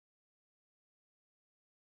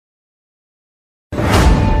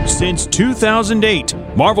Since 2008,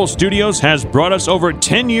 Marvel Studios has brought us over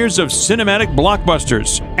 10 years of cinematic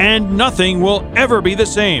blockbusters, and nothing will ever be the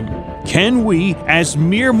same. Can we, as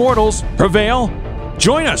mere mortals, prevail?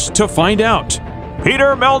 Join us to find out.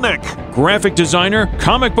 Peter Melnick, graphic designer,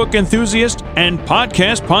 comic book enthusiast, and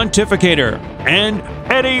podcast pontificator. And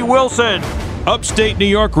Eddie Wilson, upstate New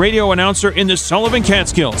York radio announcer in the Sullivan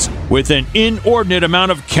Catskills, with an inordinate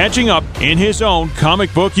amount of catching up in his own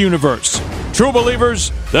comic book universe. True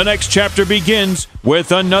believers, the next chapter begins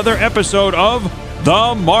with another episode of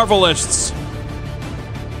The Marvelists.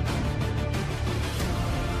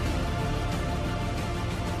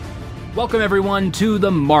 Welcome, everyone, to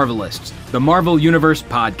The Marvelists, the Marvel Universe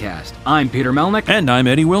podcast. I'm Peter Melnick. And I'm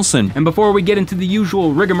Eddie Wilson. And before we get into the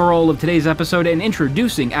usual rigmarole of today's episode and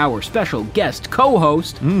introducing our special guest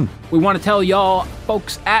co-host, we want to tell y'all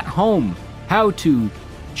folks at home how to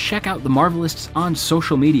check out The Marvelists on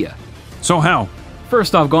social media. So how?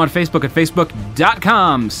 First off, go on Facebook at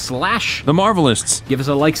facebook.com/The Marvelists. Give us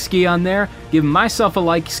a like ski on there. Give myself a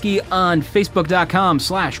like ski on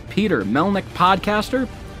facebook.com/Peter Melnick Podcaster.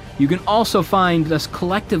 You can also find us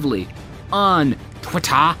collectively on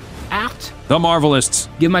Twitter at The Marvelists.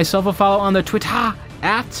 Give myself a follow on the Twitter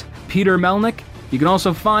at Peter Melnick. You can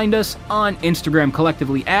also find us on Instagram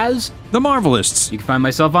collectively as The Marvelists. You can find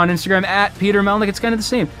myself on Instagram at Peter Melnick. It's kind of the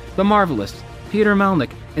same. The Marvelists. Peter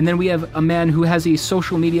Melnick. And then we have a man who has a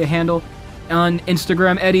social media handle on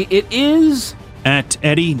Instagram, Eddie. It is at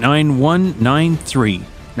Eddie9193.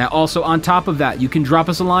 Now, also on top of that, you can drop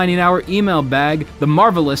us a line in our email bag,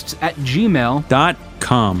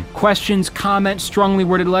 themarvelists@gmail.com. Questions, comments, strongly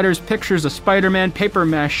worded letters, pictures of Spider-Man, paper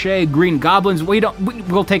mache, Green Goblins.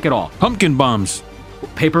 We'll take it all. Pumpkin bombs.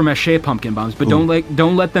 Paper mache pumpkin bombs, but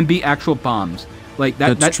don't let them be actual bombs. Like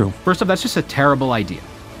that. That's true. First off, that's just a terrible idea.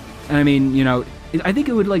 And I mean, you know, I think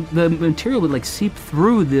it would the material would seep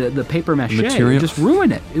through the paper mache. Material? It would just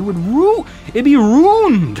ruin it. It'd be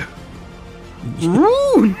ruined.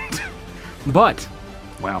 Ruined. But,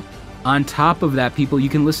 wow. On top of that, people, you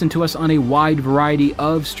can listen to us on a wide variety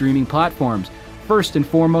of streaming platforms. First and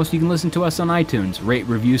foremost, you can listen to us on iTunes. Rate,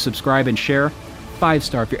 review, subscribe, and share.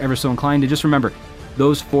 5-star if you're ever so inclined. And just remember,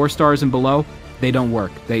 those 4 stars and below, they don't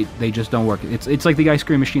work. They just don't work. It's like the ice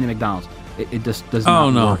cream machine at McDonald's. It just does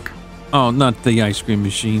not work. Oh, not the ice cream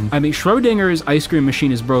machine. I mean, Schrodinger's ice cream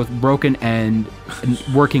machine is both broken and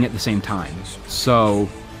working at the same time. So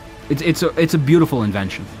it's a beautiful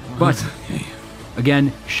invention. But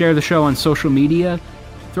again, share the show on social media.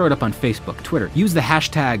 Throw it up on Facebook, Twitter. Use the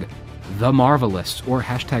hashtag #TheMarvelists or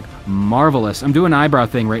hashtag Marvelous. I'm doing an eyebrow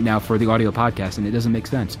thing right now for the audio podcast, and it doesn't make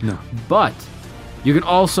sense. No. But you can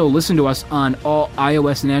also listen to us on all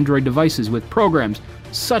iOS and Android devices with programs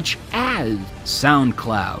such as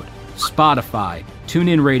SoundCloud, Spotify,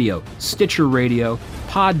 TuneIn Radio, Stitcher Radio,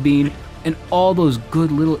 Podbean, and all those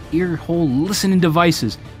good little earhole listening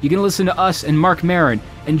devices. You can listen to us and Mark Maron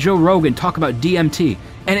and Joe Rogan talk about DMT,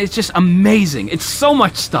 and it's just amazing. It's so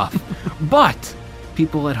much stuff. But,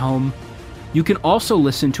 people at home, you can also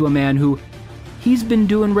listen to a man who, he's been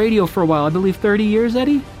doing radio for a while, I believe 30 years,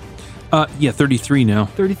 Eddie? Yeah, 33 now.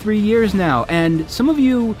 33 years now, and some of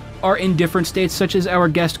you are in different states, such as our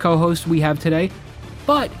guest co-host we have today,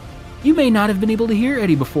 but you may not have been able to hear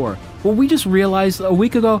Eddie before. Well, we just realized a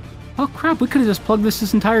week ago, oh crap, we could have just plugged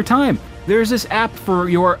this entire time. There's this app for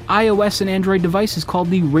your iOS and Android devices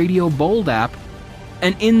called the Radio Bold app,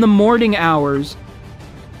 and in the morning hours...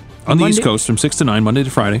 On the East Coast, from 6 to 9, Monday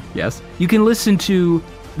to Friday. Yes. You can listen to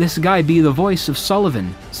this guy be the voice of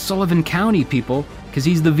Sullivan County, people, because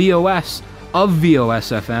he's the VOS of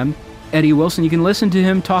VOS FM. Eddie Wilson, you can listen to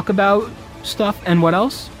him talk about stuff, and what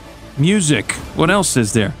else? Music. What else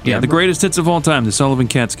is there? Yeah, the greatest hits of all time, the Sullivan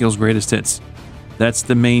Catskills greatest hits. That's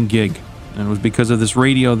the main gig. And it was because of this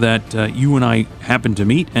radio that you and I happened to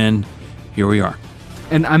meet, and here we are.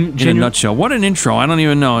 And I'm in a nutshell. What an intro. I don't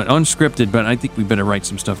even know. Unscripted, but I think we better write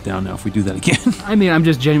some stuff down now if we do that again. I mean, I'm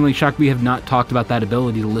just genuinely shocked we have not talked about that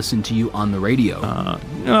ability to listen to you on the radio.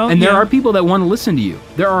 There are people that want to listen to you.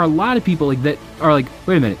 There are a lot of people that are like,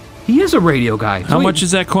 wait a minute, he is a radio guy. How much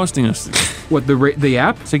is that costing us? What, the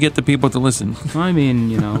app? To get the people to listen. I mean,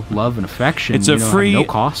 you know, love and affection. It's a free, no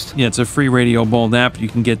cost. Yeah, it's a free Radio Bold app. You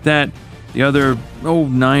can get that. The other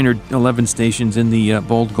 9 or 11 stations in the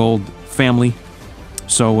Bold Gold family.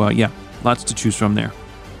 So yeah, lots to choose from there.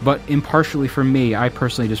 But impartially for me, I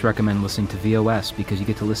personally just recommend listening to VOS because you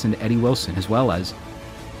get to listen to Eddie Wilson as well as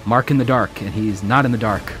Mark in the Dark, and he's not in the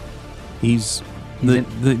dark. He's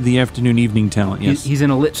the afternoon evening talent. Yes, he's in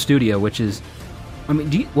a lit studio, which is, I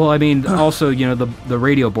mean, also, you know, the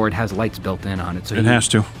radio board has lights built in on it, so it has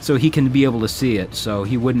to, so he can be able to see it. So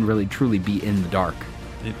he wouldn't really truly be in the dark.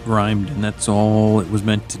 It rhymed, and that's all it was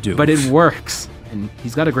meant to do. But it works. And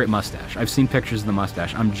he's got a great mustache. I've seen pictures of the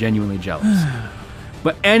mustache. I'm genuinely jealous.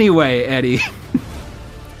 But anyway, Eddie,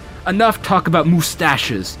 enough talk about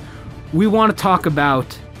mustaches. We want to talk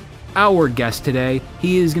about our guest today.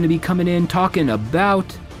 He is going to be coming in talking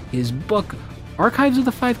about his book, Archives of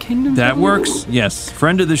the Five Kingdoms. That works, yes.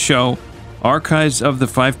 Friend of the show, Archives of the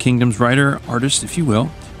Five Kingdoms, writer, artist, if you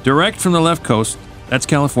will. Direct from the left coast, that's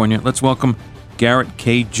California. Let's welcome Garrett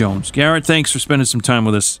K. Jones. Garrett, thanks for spending some time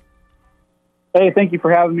with us. Hey, thank you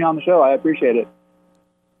for having me on the show. I appreciate it.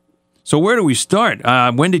 So where do we start?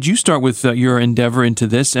 When did you start with your endeavor into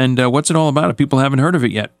this, and what's it all about if people haven't heard of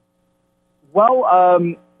it yet? Well,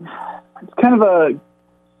 it's kind of a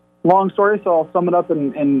long story, so I'll sum it up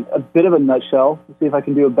in a bit of a nutshell to see if I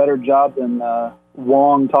can do a better job than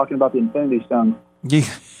Wong talking about the Infinity Stone. Yeah,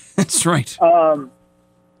 that's right.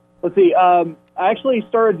 Let's see. I actually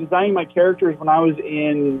started designing my characters when I was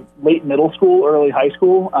in late middle school, early high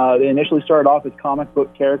school. They initially started off as comic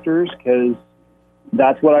book characters because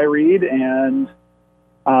that's what I read, and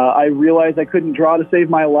I realized I couldn't draw to save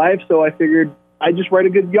my life, so I figured I'd just write a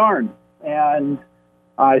good yarn. And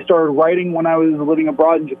I started writing when I was living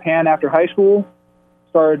abroad in Japan after high school,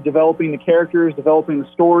 started developing the characters, developing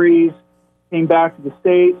the stories, came back to the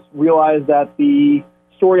States, realized that the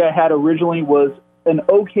story I had originally was an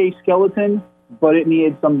okay skeleton, but it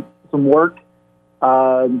needed some work.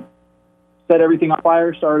 Set everything on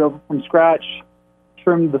fire, started over from scratch,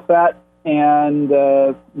 trimmed the fat, and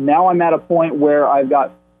now I'm at a point where I've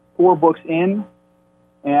got 4 books in,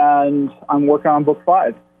 and I'm working on book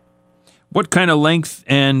 5. What kind of length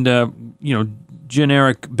and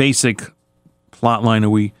generic, basic plot line are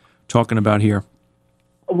we talking about here?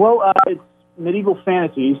 Well, it's medieval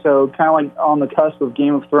fantasy, so kind of like on the cusp of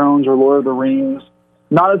Game of Thrones or Lord of the Rings.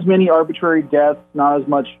 Not as many arbitrary deaths, not as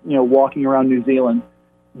much, walking around New Zealand,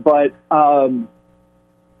 but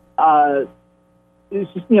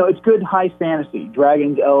it's just, it's good high fantasy.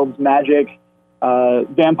 Dragons, elves, magic,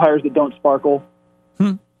 vampires that don't sparkle.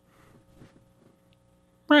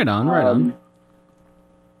 Right on.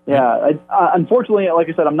 Yeah, unfortunately, like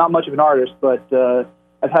I said, I'm not much of an artist, but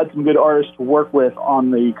I've had some good artists to work with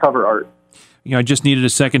on the cover art. I just needed a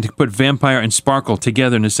second to put vampire and sparkle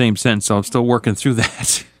together in the same sentence, so I'm still working through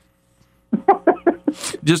that.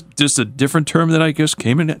 just a different term that I guess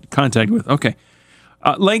came in contact with. Okay.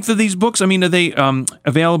 Length of these books, are they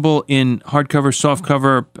available in hardcover,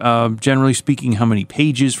 softcover? Generally speaking, how many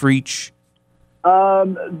pages for each?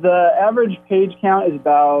 The average page count is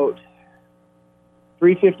about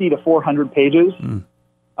 350 to 400 pages.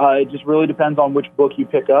 It just really depends on which book you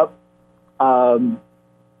pick up.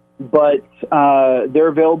 But they're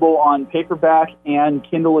available on paperback and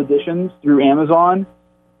Kindle editions through Amazon.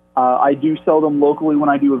 I do sell them locally when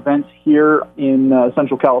I do events here in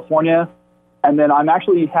Central California. And then I'm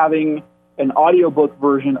actually having an audiobook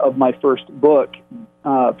version of my first book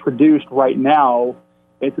produced right now.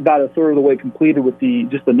 It's about a third of the way completed with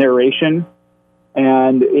just the narration,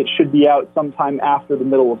 and it should be out sometime after the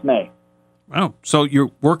middle of May. Wow. So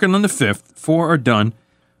you're working on the 5th. 4 are done.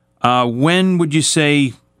 When would you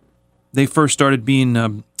say they first started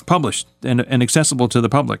being published and accessible to the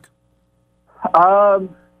public?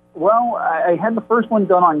 Well, I had the first one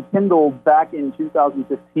done on Kindle back in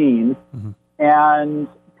 2015, and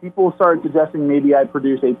people started suggesting maybe I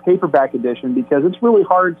produce a paperback edition because it's really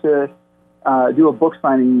hard to do a book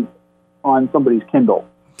signing on somebody's Kindle.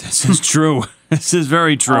 This is true. This is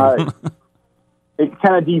very true. It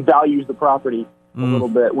kind of devalues the property a little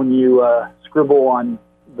bit when you scribble on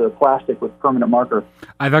the plastic with permanent marker.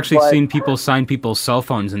 I've actually seen people sign people's cell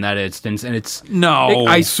phones in that instance, and it's... No.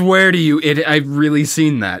 I swear to you, I've really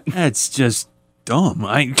seen that. That's just dumb.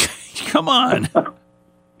 Come on.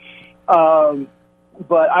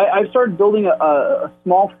 But I've started building a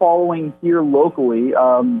small following here locally.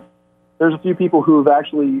 There's a few people who have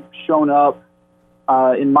actually shown up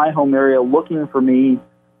in my home area looking for me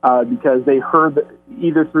because they heard that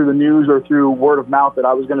either through the news or through word of mouth that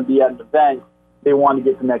I was going to be at an event. They wanted to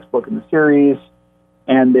get the next book in the series,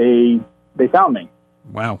 and they found me.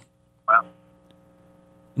 Wow.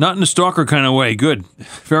 Not in a stalker kind of way. Good.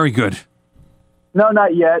 Very good. No,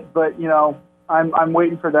 not yet, but, I'm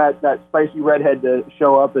waiting for that spicy redhead to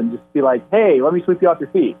show up and just be like, hey, let me sweep you off your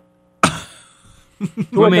feet.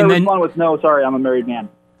 Respond with, no, sorry, I'm a married man.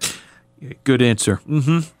 Good answer.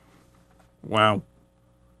 Wow.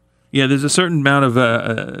 Yeah, there's a certain amount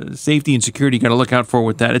of safety and security you got to look out for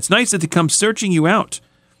with that. It's nice that they come searching you out.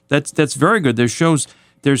 That's very good. There's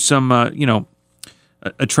some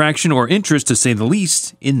attraction or interest, to say the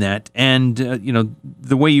least, in that. And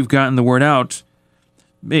the way you've gotten the word out,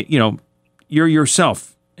 you're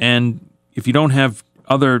yourself. and if you don't have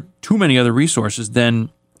too many other resources, then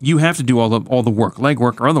you have to do all the work,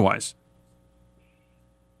 legwork or otherwise.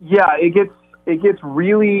 Yeah, it gets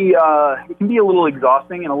really it can be a little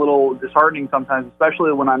exhausting and a little disheartening sometimes,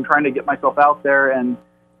 especially when I'm trying to get myself out there and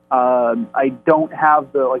I don't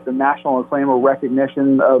have the national acclaim or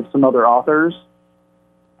recognition of some other authors.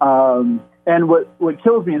 And what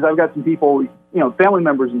kills me is I've got some people, family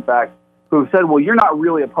members, in fact, who have said, "Well, you're not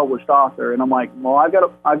really a published author," and I'm like, "Well, I've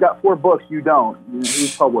got 4 books. You don't.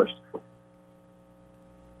 Who's published?"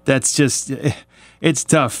 That's just, it's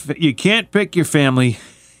tough. You can't pick your family,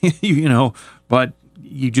 but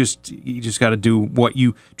you just got to do what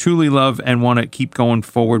you truly love and want to keep going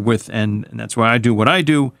forward with, and that's why I do what I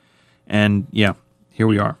do. And yeah, here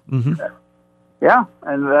we are. Mm-hmm. Yeah,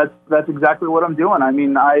 and that's exactly what I'm doing. I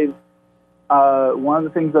mean, one of the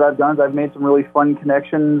things that I've done is I've made some really fun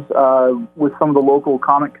connections with some of the local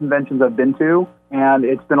comic conventions I've been to, and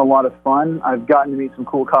it's been a lot of fun. I've gotten to meet some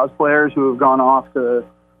cool cosplayers who have gone off to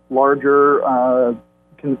larger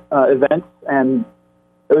events, and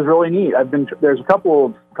it was really neat. There's a couple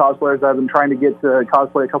of cosplayers I've been trying to get to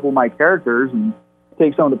cosplay a couple of my characters and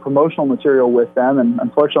take some of the promotional material with them, and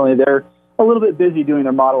unfortunately they're a little bit busy doing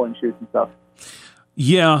their modeling shoots and stuff.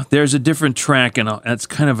 Yeah, there's a different track, and that's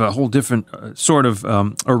kind of a whole different sort of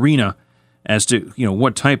arena as to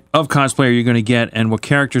what type of cosplayer you're going to get and what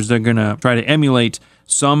characters they're going to try to emulate.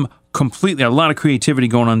 Some completely, a lot of creativity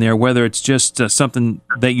going on there, whether it's just something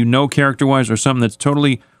that character-wise or something that's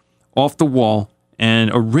totally off the wall and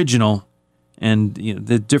original, and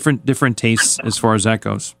the different tastes as far as that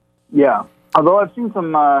goes. Yeah, although I've seen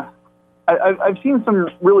some, I've seen some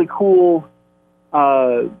really cool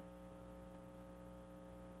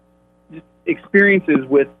experiences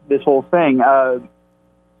with this whole thing,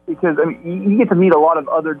 because I mean, you get to meet a lot of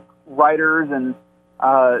other writers and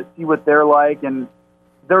see what they're like, and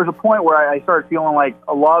there was a point where I started feeling like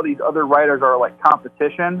a lot of these other writers are like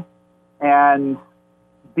competition, and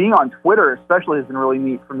being on Twitter especially has been really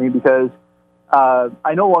neat for me because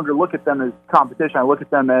I no longer look at them as competition. I look at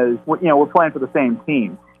them as, we're playing for the same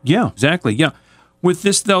team. Yeah, exactly. Yeah. With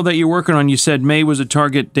this, though, that you're working on, you said May was a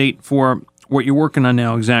target date for what you're working on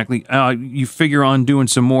now exactly. You figure on doing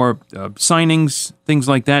some more signings, things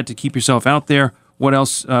like that to keep yourself out there. What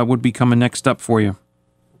else would be coming next up for you?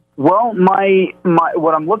 Well, my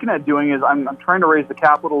what I'm looking at doing is I'm trying to raise the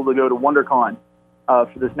capital to go to WonderCon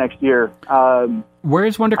for this next year. Where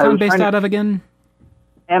is WonderCon based out of again?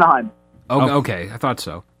 Anaheim. Oh, okay. I thought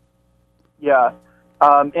so. Yeah,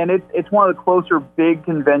 and it's one of the closer big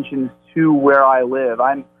conventions to where I live.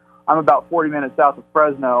 I'm about 40 minutes south of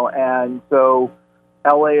Fresno, and so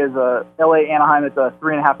LA Anaheim is a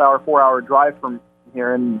 3.5-hour, 4-hour drive from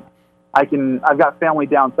here, and I've got family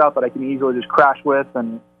down south that I can easily just crash with,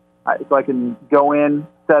 and so I can go in,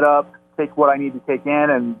 set up, take what I need to take in,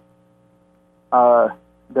 and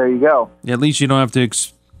there you go. Yeah, at least you don't have to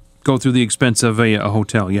go through the expense of a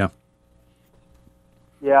hotel. Yeah.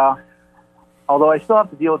 Yeah. Although I still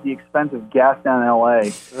have to deal with the expense of gas down in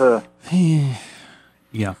LA. Ugh.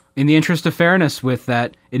 Yeah. In the interest of fairness with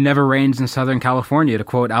that, it never rains in Southern California, to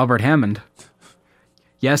quote Albert Hammond.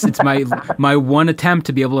 Yes, it's my one attempt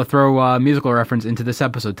to be able to throw a musical reference into this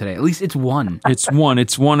episode today. At least it's one. It's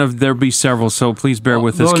one of, there'll be several, so please bear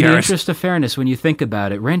with us, Garrett. In the interest of fairness, when you think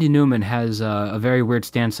about it, Randy Newman has a very weird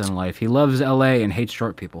stance in life. He loves LA and hates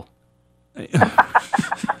short people.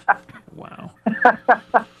 Wow.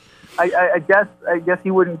 I guess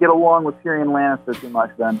he wouldn't get along with Tyrion Lannister too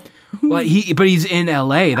much then. Well, but he's in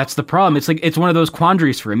LA. That's the problem. It's like it's one of those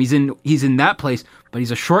quandaries for him. He's in that place, but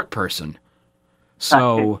he's a short person.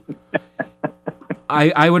 So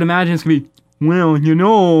I would imagine it's gonna be, well,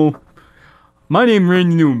 my name's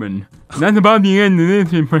Randy Newman. That's about the end of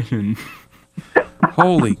this impression.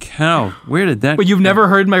 Holy cow! Where did that? But you've never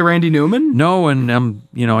heard my Randy Newman? No, and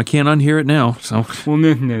I can't unhear it now. So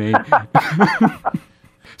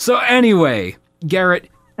So anyway, Garrett,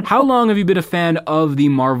 how long have you been a fan of the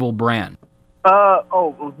Marvel brand?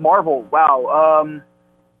 Marvel. Wow.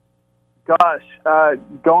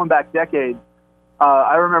 Going back decades.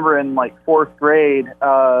 I remember in like 4th grade,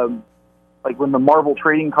 like when the Marvel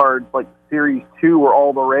trading cards, like Series 2, were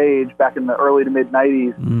all the rage back in the early to mid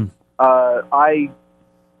 90s. I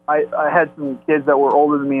had some kids that were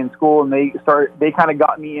older than me in school, and they kind of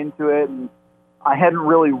got me into it. And I hadn't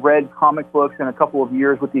really read comic books in a couple of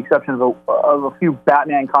years, with the exception of a few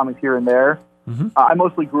Batman comics here and there. Mm-hmm. I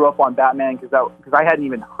mostly grew up on Batman because I hadn't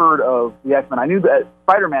even heard of the X-Men. I knew that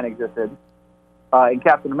Spider-Man existed and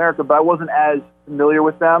Captain America, but I wasn't as familiar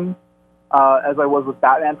with them as I was with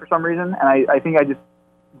Batman for some reason. And I think I just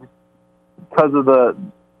because of the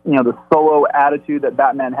the solo attitude that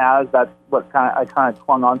Batman has. That's what I kind of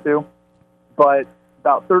clung onto. But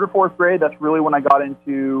about third or fourth grade, that's really when I got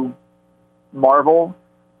into Marvel,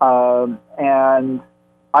 and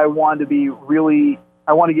I wanted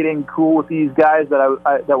to get in cool with these guys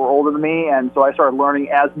that were older than me, and so I started learning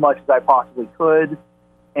as much as I possibly could,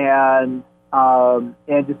 and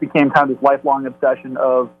it just became kind of this lifelong obsession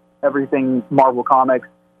of everything Marvel Comics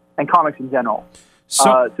and comics in general.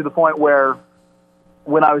 To the point where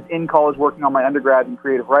when I was in college working on my undergrad in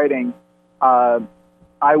creative writing,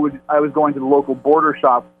 I was going to the local border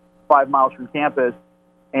shop 5 miles from campus,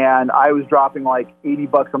 and I was dropping like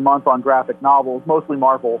 $80 a month on graphic novels, mostly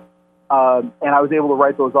Marvel, and I was able to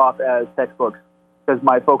write those off as textbooks because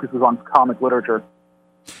my focus was on comic literature.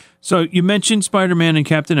 So you mentioned Spider-Man and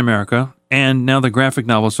Captain America, and now the graphic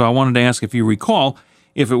novel. So I wanted to ask if you recall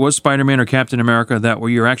if it was Spider-Man or Captain America that were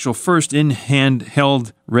your actual first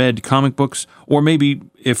in-hand-held read comic books, or maybe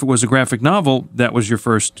if it was a graphic novel, that was your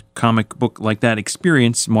first comic book like that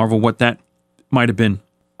experience, Marvel, what that might have been.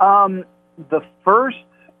 The first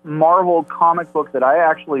Marvel comic book that I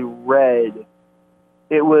actually read,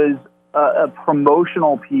 it was a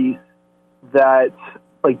promotional piece that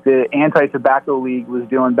like the Anti-Tobacco League was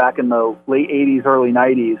doing back in the late 80s, early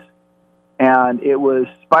 90s. And it was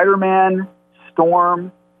Spider-Man,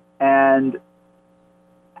 Storm, and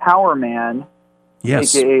Power Man,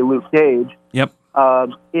 yes, a.k.a. Luke Cage, yep,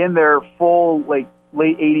 in their full like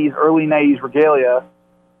late 80s, early 90s regalia.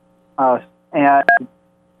 And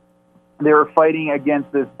they were fighting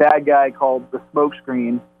against this bad guy called the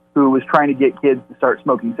Smokescreen, who was trying to get kids to start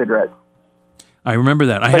smoking cigarettes. I remember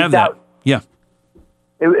that. I have that. Yeah.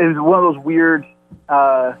 It was one of those weird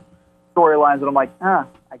storylines that I'm like, I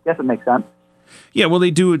guess it makes sense. Yeah, well,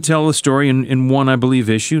 they do tell a story in one, I believe,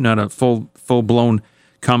 issue, not a full-blown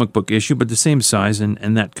comic book issue, but the same size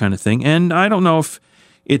and that kind of thing. And I don't know if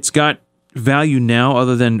it's got value now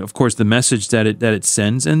other than, of course, the message that it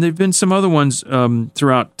sends. And there have been some other ones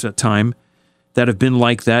throughout time that have been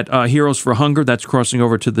like that. Heroes for Hunger, that's crossing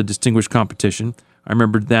over to the Distinguished Competition. I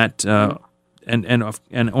remember that,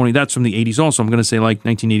 and only that's from the 80s also. I'm going to say like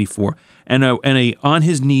 1984. And a on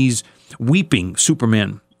his knees weeping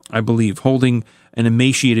Superman, I believe, holding an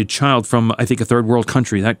emaciated child from, I think, a third world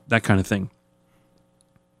country, that kind of thing.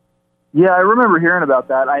 Yeah, I remember hearing about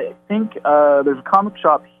that. I think there's a comic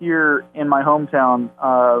shop here in my hometown,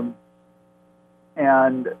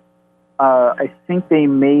 and I think they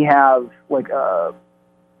may have like a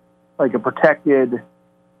protected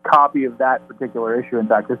copy of that particular issue. In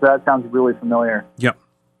fact, because that sounds really familiar. Yep.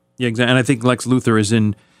 Yeah, exactly. And I think Lex Luthor is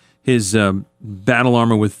in his battle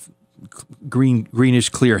armor with greenish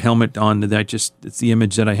clear helmet on. It's the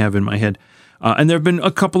image that I have in my head. And there have been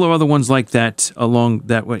a couple of other ones like that along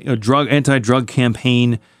that way. Anti-drug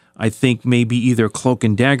campaign. I think maybe either Cloak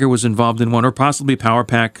and Dagger was involved in one, or possibly Power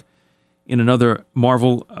Pack in another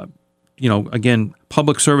Marvel, again,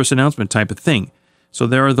 public service announcement type of thing. So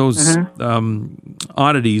there are those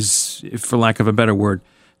oddities, for lack of a better word,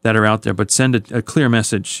 that are out there. But send a clear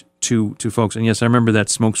message to folks. And yes, I remember that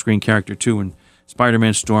Smokescreen character too, and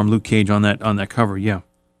Spider-Man, Storm, Luke Cage on that cover. Yeah,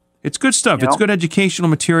 it's good stuff. It's good educational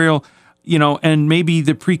material. And maybe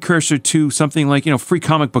the precursor to something like, Free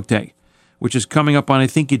Comic Book Day, which is coming up on, I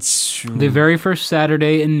think it's... the very first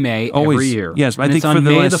Saturday in May every year. Yes, I think it's on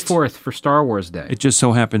May the 4th for Star Wars Day. It just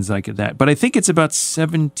so happens like that. But I think it's about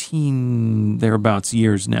 17, thereabouts,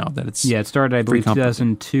 years now that it's... Yeah, it started, I believe,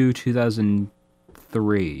 2002,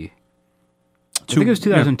 2003. I think it was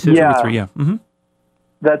 2002. Yeah. 2003, yeah. Mm-hmm.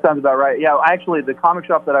 That sounds about right. Yeah, actually, the comic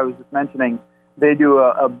shop that I was just mentioning, they do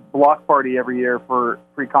a block party every year for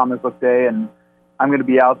Free Comic Book Day, and I'm going to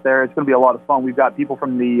be out there. It's going to be a lot of fun. We've got people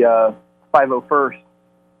from the 501st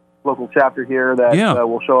local chapter here that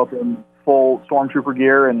will show up in full Stormtrooper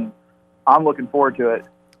gear, and I'm looking forward to it.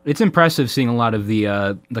 It's impressive seeing a lot of the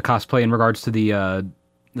cosplay in regards to the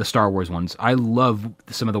Star Wars ones. I love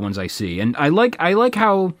some of the ones I see, and I like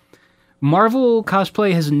how Marvel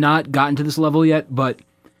cosplay has not gotten to this level yet, but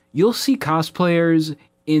you'll see cosplayers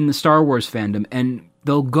in the Star Wars fandom, and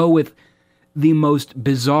they'll go with the most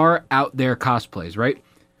bizarre, out there cosplays, right?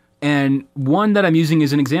 And one that I'm using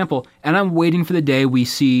as an example, and I'm waiting for the day we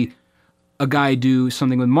see a guy do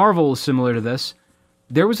something with Marvel similar to this.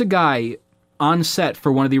 There was a guy on set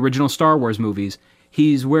for one of the original Star Wars movies.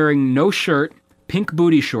 He's wearing no shirt, pink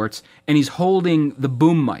booty shorts, and he's holding the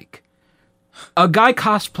boom mic. A guy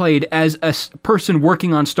cosplayed as a person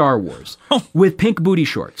working on Star Wars with pink booty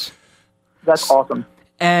shorts. That's awesome.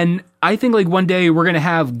 And I think like one day we're going to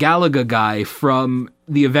have Galaga guy from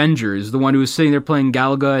the Avengers, the one who was sitting there playing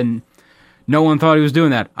Galaga, and no one thought he was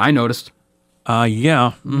doing that. I noticed.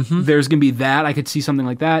 Yeah. Mm-hmm. There's going to be that. I could see something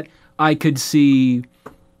like that. I could see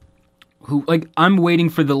I'm waiting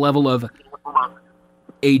for the level of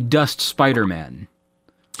a Dust Spider-Man.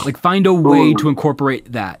 Like, find a way to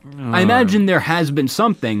incorporate that. I imagine there has been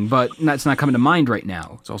something, but that's not coming to mind right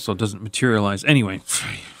now. It also doesn't materialize. Anyway.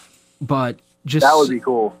 But just... That would be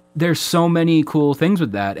cool. There's so many cool things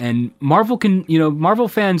with that, and Marvel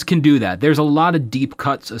fans can do that. There's a lot of deep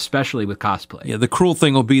cuts, especially with cosplay. Yeah, the cruel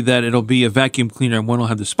thing will be that it'll be a vacuum cleaner, and one will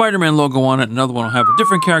have the Spider-Man logo on it, another one will have a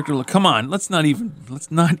different character. Look, come on, let's not even.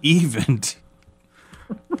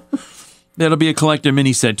 That'll be a collector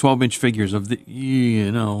mini set, 12-inch figures of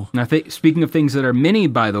the, Now, speaking of things that are mini,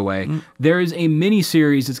 by the way, there is a mini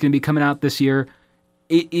series that's going to be coming out this year.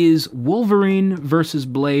 It is Wolverine versus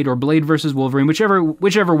Blade, or Blade versus Wolverine,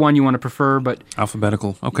 whichever one you want to prefer. But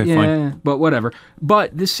alphabetical, okay, yeah, fine. But whatever.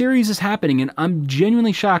 But this series is happening, and I'm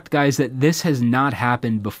genuinely shocked, guys, that this has not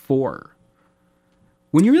happened before.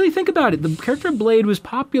 When you really think about it, the character of Blade was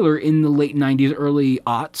popular in the late 90s, early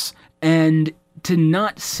aughts, and to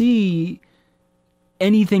not see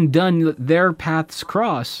anything done that their paths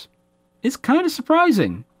cross is kind of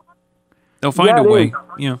surprising. They'll find a way,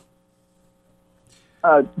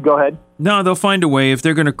 Go ahead. No, they'll find a way. If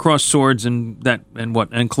they're going to cross swords and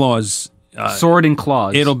claws, sword and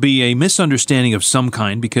claws, it'll be a misunderstanding of some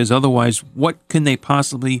kind. Because otherwise, what can they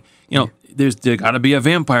possibly? There's got to be a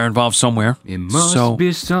vampire involved somewhere. It must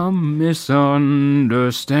be some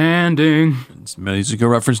misunderstanding. It's musical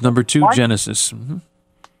reference number 2, Genesis. Mm-hmm.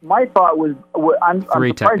 My thought was, I'm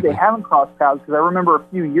surprised they haven't crossed paths, because I remember a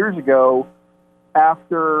few years ago,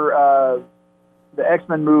 after the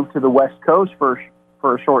X-Men moved to the West Coast for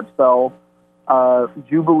a short spell,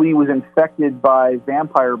 Jubilee was infected by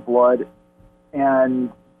vampire blood,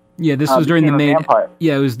 and this was during the main.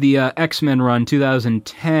 Yeah, it was the X-Men run,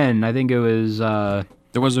 2010. I think it was.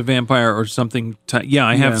 There was a vampire or something.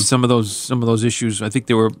 I have some of those issues. I think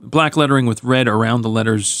they were black lettering with red around the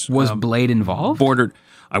letters. Was Blade involved? Bordered.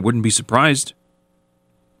 I wouldn't be surprised.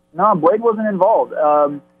 No, Blade wasn't involved.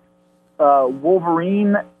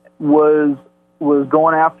 Wolverine was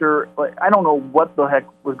going after. I don't know what the heck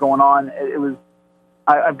was going on. It was.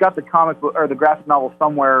 I've got the comic book or the graphic novel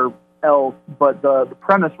somewhere else, but the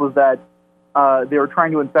premise was that they were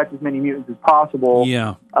trying to infect as many mutants as possible.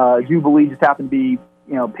 Yeah. Jubilee just happened to be,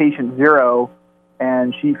 patient 0,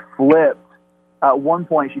 and she flipped. At one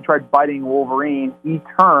point, she tried biting Wolverine. He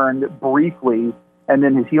turned briefly, and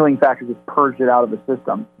then his healing factor just purged it out of the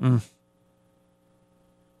system. Mm.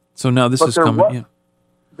 So now this is coming.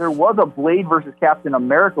 There was a Blade versus Captain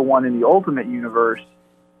America one in the Ultimate Universe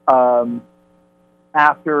after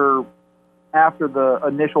the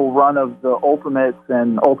initial run of the Ultimates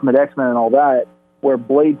and Ultimate X-Men and all that, where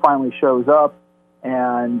Blade finally shows up,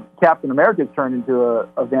 and Captain America is turned into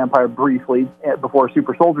a vampire briefly before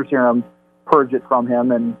Super Soldier Serum purged it from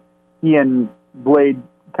him, and he and Blade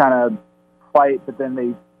kind of fight, but then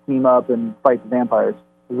they team up and fight the vampires.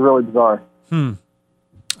 It was really bizarre.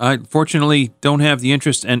 I fortunately don't have the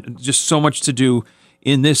interest and just so much to do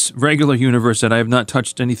in this regular universe that I have not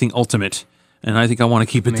touched anything Ultimate, and I think I want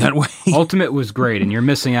to keep it that way. Ultimate was great, and you're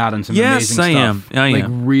missing out on some amazing stuff. Yes, I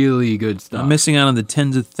am. Really good stuff. I'm missing out on the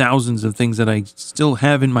tens of thousands of things that I still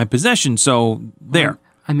have in my possession, so there.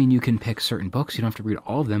 I mean, you can pick certain books. You don't have to read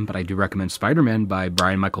all of them, but I do recommend Spider-Man by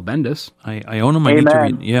Brian Michael Bendis. I own them. I need to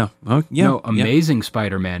read. Yeah. Oh, yeah. No, Amazing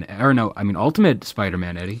Spider-Man. Or no, I mean Ultimate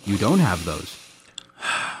Spider-Man, Eddie. You don't have those.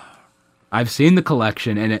 I've seen the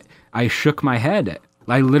collection, and I shook my head.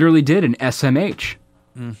 I literally did an SMH.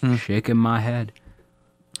 Mm-hmm. Shaking my head.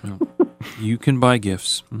 Well, you can buy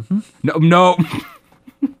gifts. Mm-hmm. No.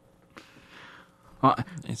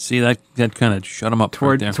 See, that kind of shut him up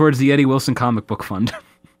there. Towards the Eddie Wilson Comic Book Fund.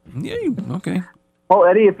 Yeah, okay. Well,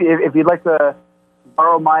 Eddie, if you'd like to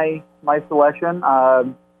borrow my selection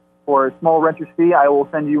for a small renter's fee, I will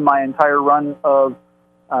send you my entire run of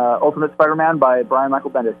Ultimate Spider-Man by Brian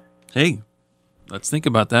Michael Bendis. Hey, let's think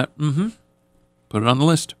about that. Mm-hmm. Put it on the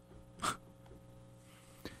list.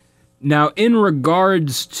 Now, in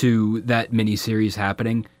regards to that miniseries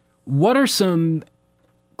happening, what are some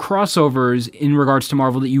crossovers in regards to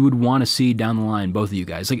Marvel that you would want to see down the line, both of you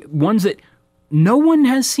guys? Like, ones that no one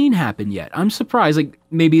has seen happen yet. I'm surprised. Like,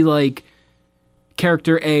 maybe like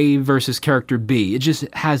character A versus character B. It just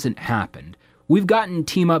hasn't happened. We've gotten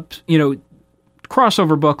team-ups,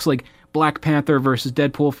 crossover books like Black Panther versus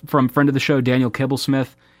Deadpool from friend of the show, Daniel Kibblesmith,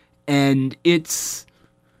 and it's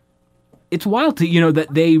wild to,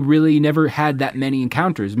 that they really never had that many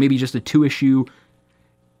encounters. Maybe just a 2-issue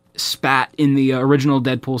spat in the original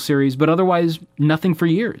Deadpool series, but otherwise nothing for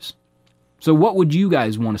years. So what would you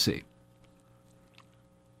guys want to see?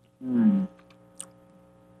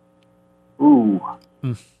 Ooh.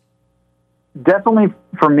 Definitely,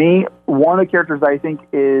 for me, one of the characters I think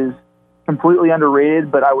is completely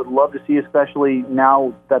underrated, but I would love to see, especially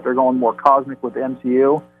now that they're going more cosmic with the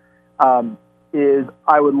MCU, is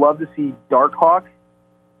I would love to see Darkhawk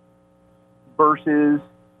versus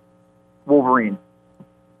Wolverine.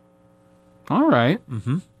 All right.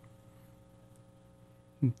 Mm-hmm.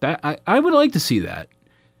 That I would like to see that.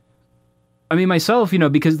 I mean, myself,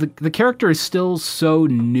 because the character is still so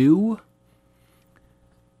new,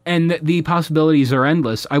 and the possibilities are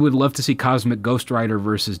endless. I would love to see Cosmic Ghost Rider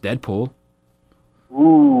versus Deadpool.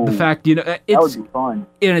 Ooh. The fact, that would be fun.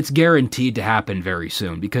 And it's guaranteed to happen very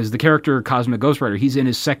soon, because the character Cosmic Ghost Rider, he's in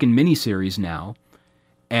his second miniseries now,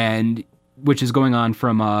 and which is going on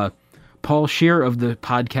from Paul Scheer of the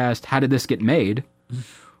podcast How Did This Get Made,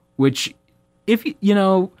 which, if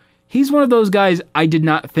he's one of those guys I did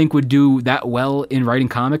not think would do that well in writing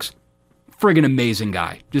comics. Friggin' amazing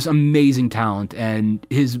guy. Just amazing talent. And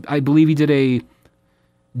I believe he did a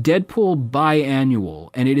Deadpool biannual,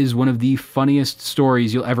 and it is one of the funniest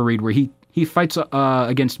stories you'll ever read, where he fights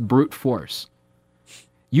against brute force.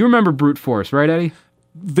 You remember brute force, right, Eddie?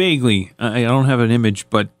 Vaguely. I don't have an image,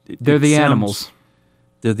 but they're the animals.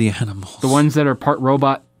 They're the animals. The ones that are part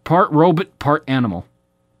robot, part animal.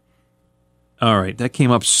 All right, that came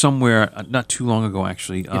up somewhere not too long ago,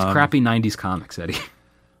 actually. It's crappy 90s comics, Eddie.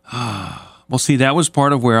 Well, see, that was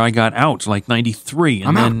part of where I got out, like 93.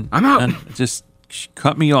 And I'm out. And just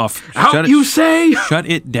cut me off. Out, say? Shut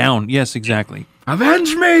it down. Yes, exactly.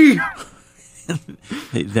 Avenge me!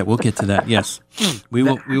 That we'll get to that. Yes, we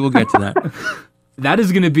will get to that. That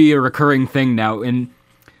is going to be a recurring thing now, and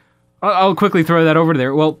I'll quickly throw that over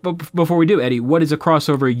there. Well, before we do, Eddie, what is a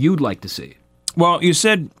crossover you'd like to see? Well, you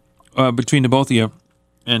said between the both of you,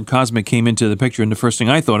 and Cosmic came into the picture, and the first thing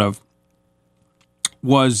I thought of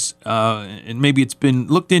was, and maybe it's been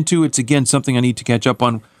looked into, it's again something I need to catch up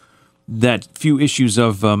on, that few issues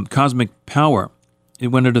of Cosmic Power. It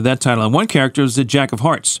went under that title. And one character is the Jack of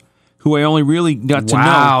Hearts, who I only really got to know.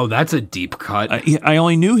 Wow, that's a deep cut. I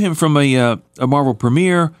only knew him from a Marvel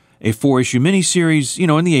premiere, a 4-issue miniseries,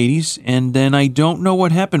 in the 80s, and then I don't know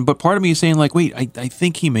what happened, but part of me is saying, like, wait, I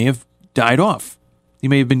think he may have died off. He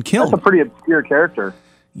may have been killed. That's a pretty obscure character.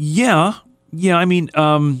 Yeah, I mean,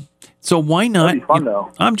 so why not? That'd be fun,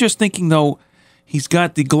 though. I'm just thinking, though, he's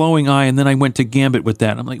got the glowing eye, and then I went to Gambit with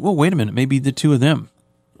that. I'm like, well, wait a minute, maybe the two of them.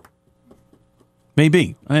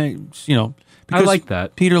 Maybe. I like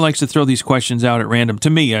that. Peter likes to throw these questions out at random to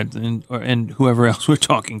me and whoever else we're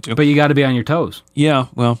talking to. But you got to be on your toes. Yeah,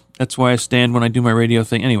 well, that's why I stand when I do my radio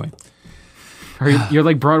thing. Anyway. Or you're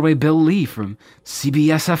like Broadway Bill Lee from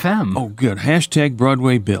CBS FM. Oh, good. Hashtag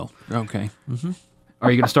Broadway Bill. Okay. Mm-hmm. Are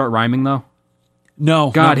you going to start rhyming, though? No.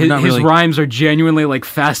 God, not his really. rhymes are genuinely like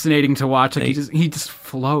fascinating to watch. Like he just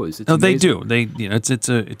flows. It's they amazing. do.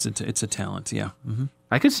 It's a talent. Yeah. Mm-hmm.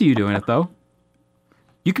 I could see you doing it, though.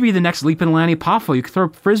 You could be the next Leapin' Lanny Poffo. You could throw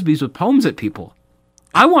frisbees with poems at people.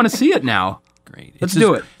 I want to see it now. Great. Let's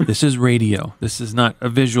do it. This is radio. This is not a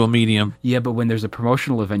visual medium. Yeah, but when there's a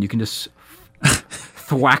promotional event, you can just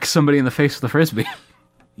thwack somebody in the face with a frisbee.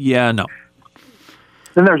 Yeah, no.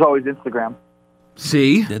 Then there's always Instagram.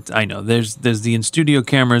 See? I know. There's the in-studio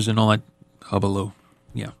cameras and all that hubbaloo.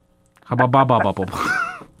 Yeah. But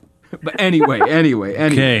anyway.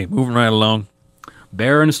 Okay, moving right along.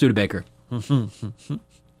 Bear and a Studebaker.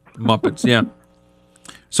 Muppets, yeah.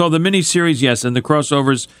 So the miniseries, yes, and the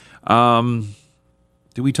crossovers.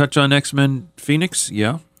 Did we touch on X-Men Phoenix?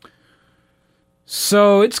 Yeah.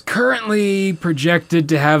 So it's currently projected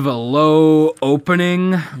to have a low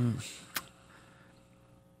opening.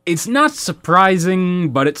 It's not surprising,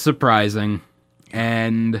 but it's surprising.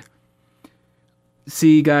 And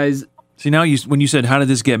see, guys. See, now when you said, how did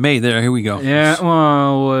this get made? Here we go. Yeah,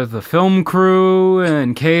 well, with a film crew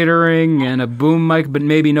and catering and a boom mic, but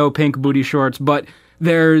maybe no pink booty shorts. But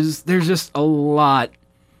there's just a lot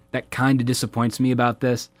that kind of disappoints me about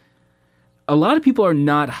this. A lot of people are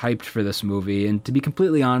not hyped for this movie, and to be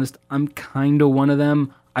completely honest, I'm kind of one of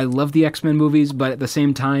them. I love the X-Men movies, but at the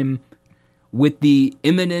same time, with the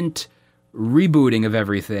imminent rebooting of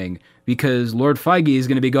everything, because Lord Feige is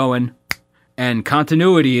going to be going, and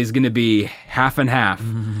continuity is going to be half and half,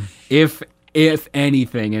 if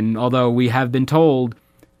anything. And although we have been told,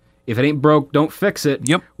 if it ain't broke, don't fix it,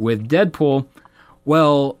 Yep. with Deadpool,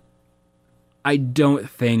 well, I don't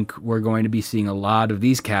think we're going to be seeing a lot of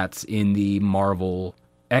these cats in the Marvel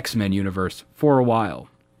X-Men universe for a while.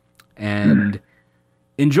 And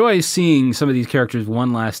enjoy seeing some of these characters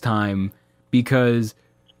one last time because,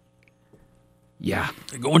 yeah.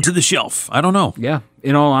 They're going to the shelf. I don't know. Yeah,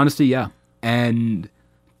 in all honesty, yeah. And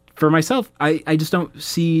for myself, I just don't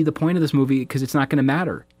see the point of this movie because it's not going to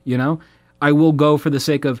matter, you know? I will go for the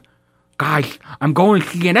sake of, guys, I'm going to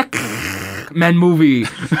see an X-Men movie.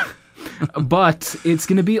 But it's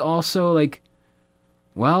going to be also like,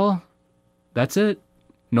 well, that's it.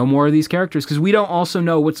 No more of these characters, because we don't also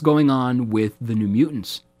know what's going on with the New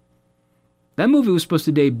Mutants. That movie was supposed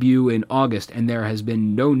to debut in August, and there has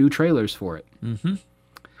been no new trailers for it. Mm-hmm.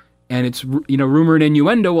 And it's, rumor and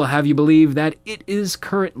innuendo will have you believe that it is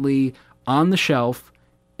currently on the shelf,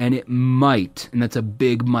 and it might, and that's a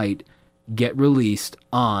big might, get released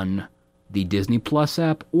on the Disney Plus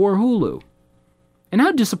app or Hulu. And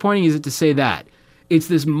how disappointing is it to say that? It's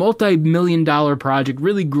this multi-million-dollar project,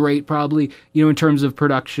 really great probably, in terms of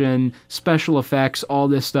production, special effects, all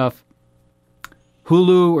this stuff.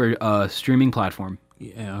 Hulu or a streaming platform.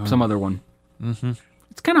 Yeah. Some other one. Mm-hmm.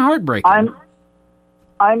 It's kind of heartbreaking.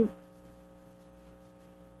 I'm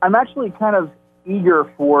actually kind of eager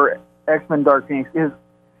for X-Men Dark Phoenix.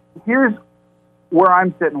 Here's where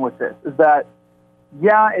I'm sitting with this, is that,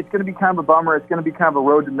 yeah, it's going to be kind of a bummer. It's going to be kind of a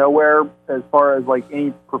road to nowhere as far as like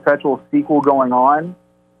any perpetual sequel going on.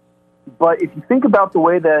 But if you think about the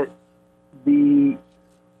way that the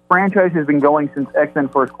franchise has been going since X-Men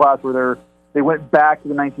First Class, where they went back to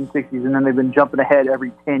the 1960s and then they've been jumping ahead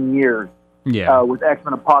every 10 years. Yeah. With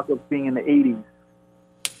X-Men Apocalypse being in the 80s.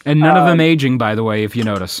 And none of them aging, by the way, if you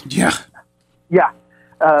notice. Yeah. Yeah.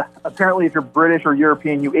 Apparently, if you're British or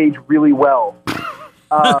European, you age really well.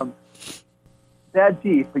 Bad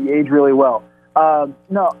teeth, but you age really well.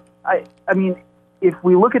 No, I mean, if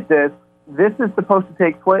we look at this is supposed to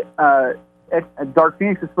take place, Dark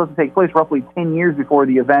Phoenix is supposed to take place roughly 10 years before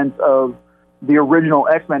the events of the original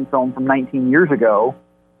X-Men film from 19 years ago.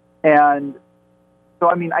 And so,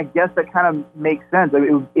 I mean, I guess that kind of makes sense. I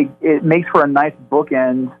mean, it makes for a nice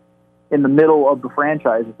bookend in the middle of the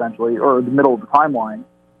franchise, essentially, or the middle of the timeline.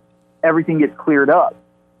 Everything gets cleared up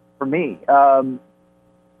for me.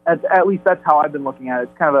 At least that's how I've been looking at it.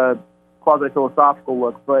 It's kind of a quasi-philosophical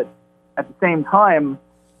look, but at the same time,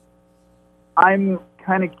 I'm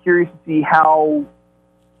kind of curious to see how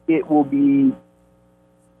it will be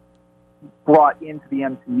brought into the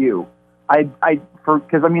MCU.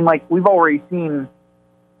 Because I mean, like, we've already seen,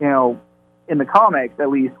 in the comics at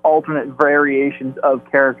least, alternate variations of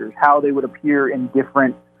characters, how they would appear in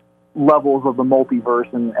different levels of the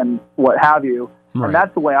multiverse and what have you. Right. And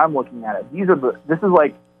that's the way I'm looking at it. This is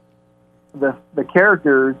like the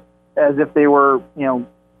characters as if they were,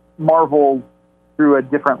 Marvel through a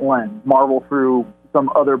different lens, Marvel through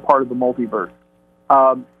some other part of the multiverse.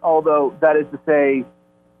 Although that is to say,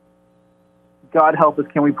 God help us,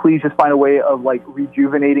 can we please just find a way of like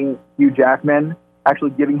rejuvenating Hugh Jackman,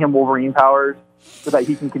 actually giving him Wolverine powers so that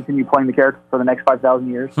he can continue playing the character for the next 5,000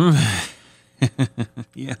 years?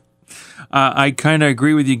 Yeah. I kind of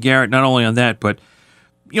agree with you, Garrett, not only on that, but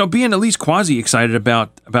being at least quasi-excited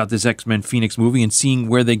about this X-Men Phoenix movie and seeing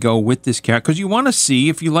where they go with this character. Because you want to see,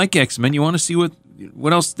 if you like X-Men, you want to see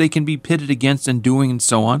what else they can be pitted against and doing and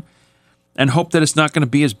so on. And hope that it's not going to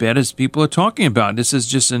be as bad as people are talking about. This is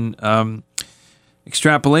just an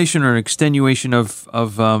extrapolation or an extenuation of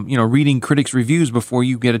reading critics' reviews before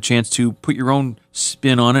you get a chance to put your own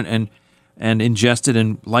spin on it and ingest it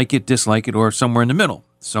and like it, dislike it, or somewhere in the middle.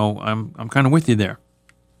 So I'm kind of with you there.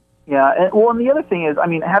 Yeah, and the other thing is, I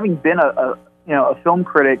mean, having been a film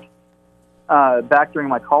critic back during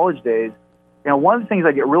my college days, one of the things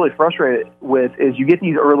I get really frustrated with is you get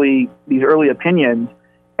these early opinions,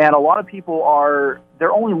 and a lot of people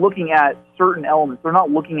they're only looking at certain elements. They're not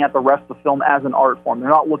looking at the rest of the film as an art form. They're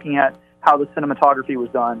not looking at how the cinematography was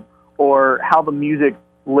done or how the music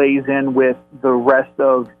lays in with the rest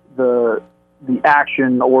of the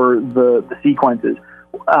action or the sequences.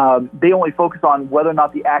 They only focus on whether or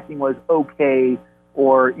not the acting was okay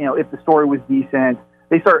or, if the story was decent.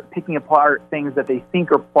 They start picking apart things that they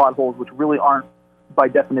think are plot holes, which really aren't, by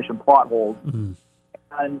definition, plot holes. Mm-hmm.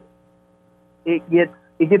 And it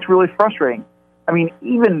gets really frustrating. I mean,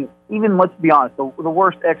 even let's be honest, the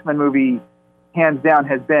worst X-Men movie, hands down,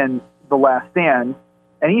 has been The Last Stand,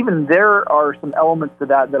 and even there are some elements to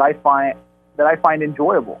that I find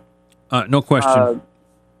enjoyable. No question.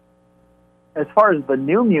 As far as the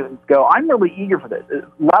New Mutants go, I'm really eager for this.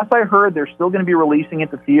 Last I heard, they're still going to be releasing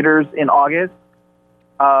it to theaters in August.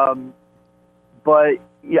 But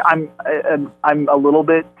yeah, I'm a little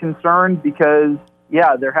bit concerned because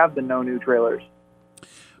there have been no new trailers.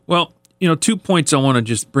 Well, 2 points I want to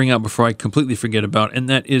just bring up before I completely forget about, and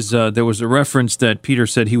that is there was a reference that Peter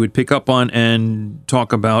said he would pick up on and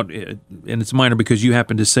talk about, and it's minor because you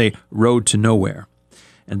happened to say Road to Nowhere.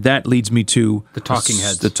 And that leads me to The Talking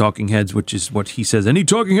Heads. The Talking Heads, which is what he says. Any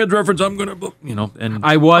Talking Heads reference, I'm gonna, and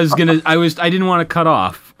I didn't want to cut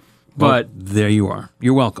off, but there you are.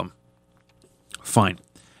 You're welcome. Fine.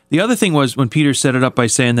 The other thing was when Peter set it up by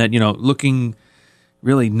saying that, looking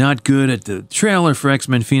really not good at the trailer for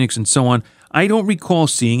X-Men Phoenix and so on. I don't recall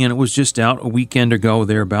seeing, and it was just out a weekend ago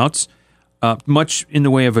thereabouts, much in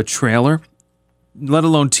the way of a trailer, let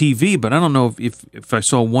alone TV, but I don't know if I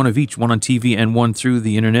saw one of each, one on TV and one through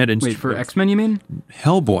the internet. And wait, for X-Men you mean?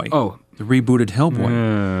 Hellboy. Oh. The rebooted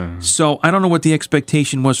Hellboy. So I don't know what the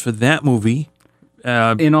expectation was for that movie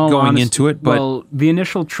into it. But well, the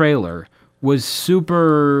initial trailer was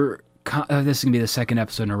super... this is going to be the second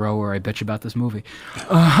episode in a row where I bitch about this movie.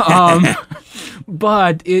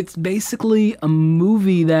 But it's basically a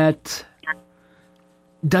movie that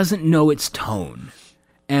doesn't know its tone.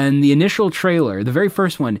 And the initial trailer, the very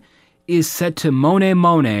first one, is set to Monet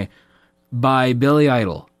Monet by Billy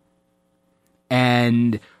Idol.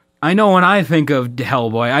 And I know when I think of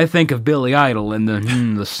Hellboy, I think of Billy Idol and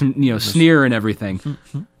the sneer and everything.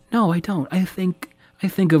 No, I don't. I think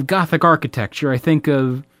of Gothic architecture. I think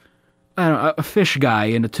of a fish guy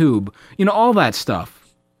in a tube. All that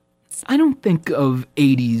stuff. I don't think of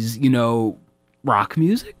 80s, rock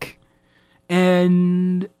music.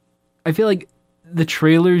 And I feel like the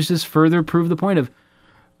trailers just further prove the point of,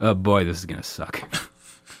 oh boy, this is going to suck.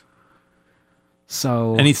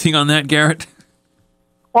 So... Anything on that, Garrett?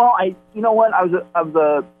 Well, I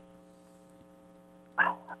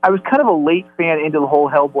was kind of a late fan into the whole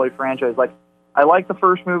Hellboy franchise. Like, I liked the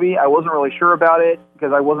first movie. I wasn't really sure about it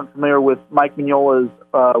because I wasn't familiar with Mike Mignola's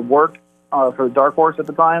work for Dark Horse at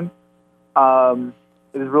the time.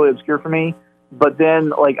 It was really obscure for me. But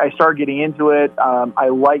then, I started getting into it. I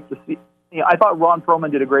liked to see... I thought Ron Perlman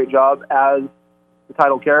did a great job as the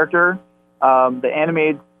title character. The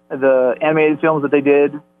animated films that they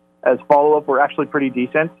did as follow-up were actually pretty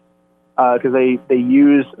decent because they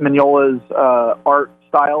use Mignola's art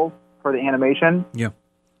styles for the animation. Yeah.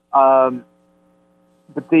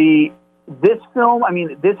 But this film,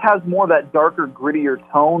 this has more of that darker, grittier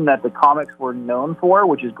tone that the comics were known for,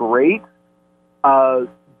 which is great.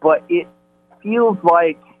 But it feels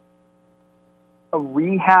like a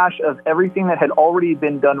rehash of everything that had already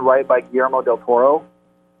been done right by Guillermo del Toro.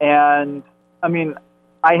 And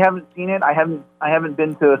I haven't seen it. I haven't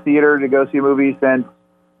been to a theater to go see a movie since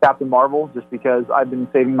Captain Marvel, just because I've been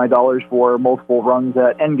saving my dollars for multiple runs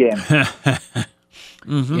at Endgame.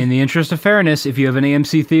 Mm-hmm. In the interest of fairness, if you have an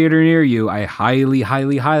AMC theater near you, I highly,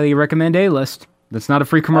 highly, highly recommend A-List. That's not a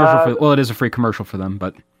free commercial well, it is a free commercial for them,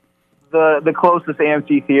 but the closest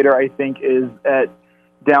AMC theater I think is at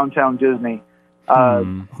downtown Disney.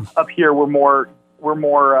 Up here, we're more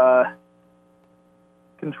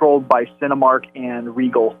controlled by Cinemark and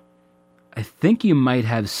Regal. I think you might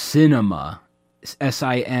have Cinema,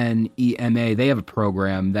 Sinema. They have a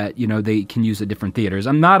program that they can use at different theaters.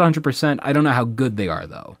 I'm not 100%. I don't know how good they are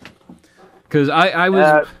though, because I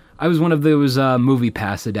was one of those Movie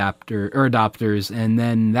Pass adopters, and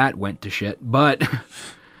then that went to shit. But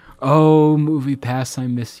oh, Movie Pass, I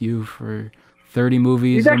miss you for 30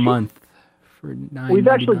 movies a month. We've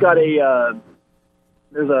actually got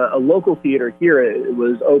there's a local theater here. It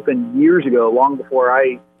was opened years ago, long before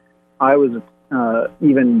I was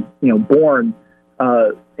even born,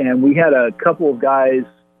 and we had a couple of guys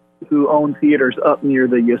who own theaters up near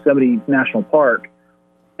the Yosemite National Park,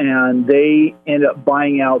 and they ended up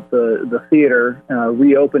buying out the theater,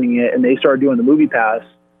 reopening it, and they started doing the Movie Pass.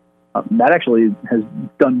 That actually has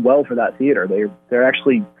done well for that theater. They're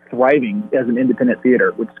actually thriving as an independent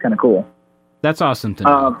theater, which is kind of cool. That's awesome to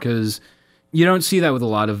know, because you don't see that with a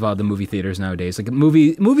lot of the movie theaters nowadays. Like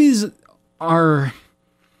movies are...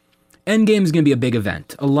 Endgame is going to be a big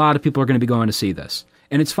event. A lot of people are going to be going to see this.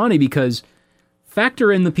 And it's funny because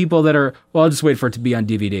factor in the people that are, well, I'll just wait for it to be on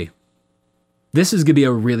DVD. This is going to be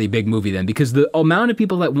a really big movie then, because the amount of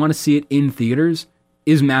people that want to see it in theaters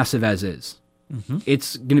is massive as is. Mm-hmm.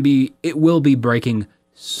 It will be breaking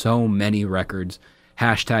so many records.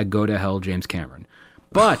 # go to hell, James Cameron.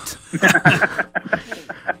 But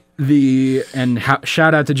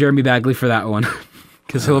shout out to Jeremy Bagley for that one,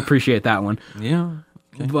 because he'll appreciate that one. Yeah.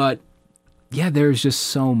 Okay. But yeah, there's just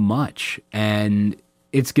so much, and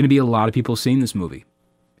it's going to be a lot of people seeing this movie,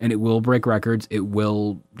 and it will break records. It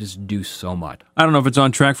will just do so much. I don't know if it's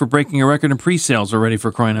on track for breaking a record in pre-sales already,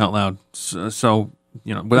 for crying out loud. So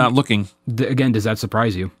without looking. Again, does that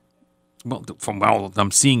surprise you? Well, from what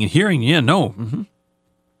I'm seeing and hearing, yeah, no. Mm-hmm.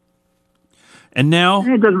 And now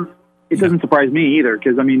it doesn't surprise me either,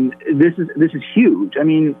 because this is huge.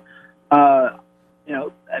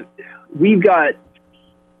 We've got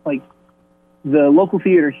the local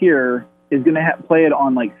theater here is going to play it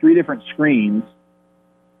on like 3 different screens.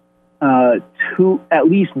 At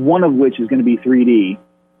least one of which is going to be 3D,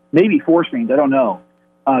 maybe 4 screens. I don't know.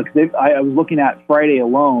 Because I was looking at Friday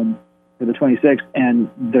alone for the 26th, and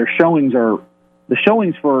the showings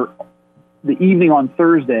for the evening on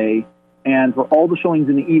Thursday and for all the showings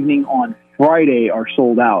in the evening on Friday are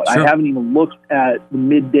sold out. Sure. I haven't even looked at the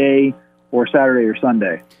midday or Saturday or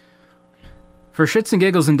Sunday. For shits and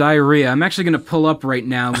giggles and diarrhea, I'm actually going to pull up right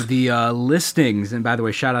now the listings. And by the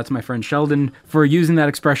way, shout out to my friend Sheldon for using that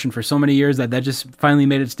expression for so many years that just finally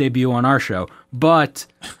made its debut on our show. But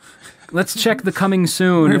let's check the coming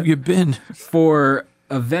soon. Where have you been? For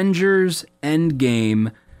Avengers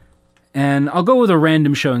Endgame. And I'll go with a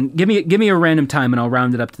random showing. Give me a random time, and I'll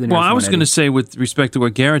round it up to the next one. Well, I was going to say, with respect to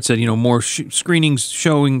what Garrett said, more screenings,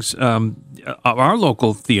 showings of our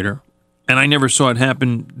local theater. And I never saw it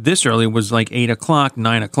happen this early. It was like 8 o'clock,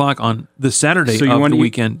 9 o'clock on the Saturday of the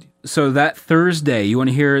weekend. So that Thursday, you want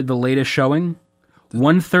to hear the latest showing?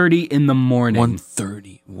 1:30 in the morning.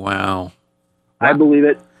 1:30. Wow. I believe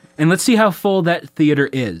it. And let's see how full that theater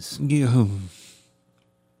is. Yeah.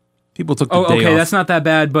 People took the day off. Okay, that's not that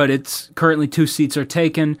bad, but it's currently 2 seats are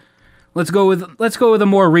taken. Let's go with a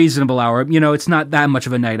more reasonable hour. It's not that much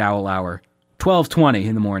of a night owl hour. 12:20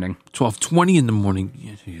 in the morning. 12:20 in the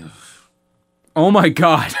morning. Yeah. Oh my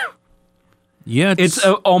God. Yeah, it's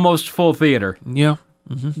an almost full theater. Yeah.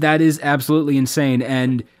 Mm-hmm. That is absolutely insane.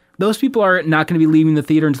 And those people are not going to be leaving the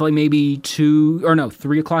theater until like maybe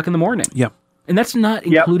 3 o'clock in the morning. Yeah. And that's not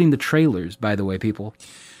including the trailers, by the way, people.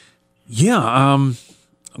 Yeah,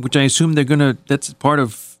 which I assume that's part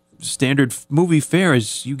of standard movie fare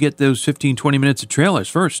is you get those 15, 20 minutes of trailers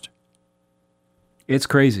first. It's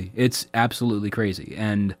crazy. It's absolutely crazy.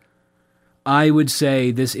 And I would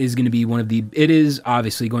say this is going to be it is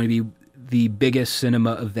obviously going to be the biggest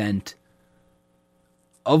cinema event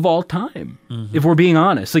of all time, if we're being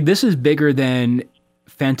honest. Like, this is bigger than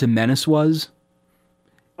Phantom Menace was.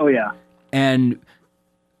 Oh, yeah. And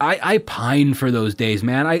I pine for those days,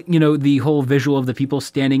 man. The whole visual of the people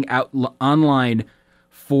standing out online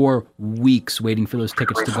for weeks waiting for those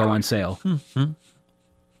tickets to go on sale. Mm-hmm.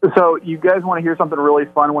 So you guys want to hear something really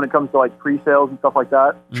fun when it comes to like pre-sales and stuff like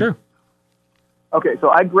that? Sure. Okay, so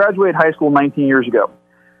I graduated high school 19 years ago.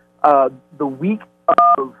 The week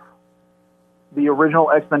of the original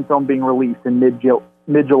X-Men film being released in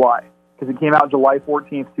mid-July, because it came out July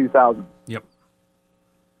 14th, 2000. Yep.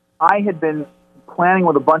 I had been planning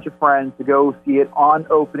with a bunch of friends to go see it on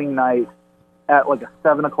opening night at like a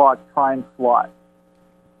 7 o'clock time slot.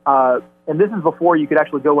 And this is before you could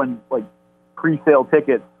actually go and like pre-sale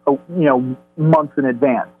tickets, months in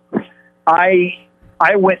advance. I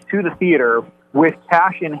went to the theater with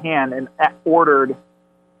cash in hand and ordered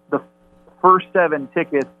the first 7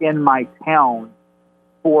 tickets in my town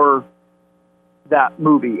for that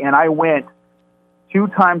movie. And I went 2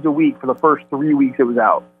 times a week for the first 3 weeks it was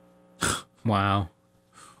out. Wow.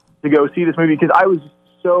 To go see this movie because I was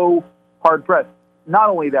so hard pressed. Not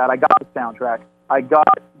only that, I got the soundtrack. I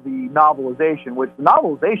got the novelization, which the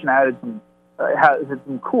novelization had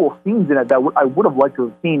some cool scenes in it that I would have liked to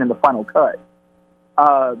have seen in the final cut.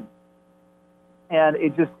 And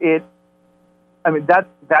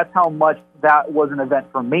that's how much that was an event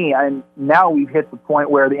for me. And now we've hit the point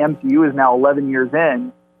where the MCU is now 11 years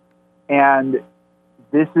in, and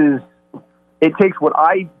it takes what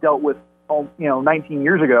I dealt with, 19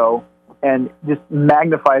 years ago, and just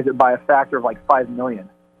magnifies it by a factor of like 5 million.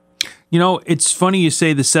 It's funny you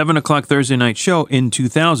say the 7 o'clock Thursday night show in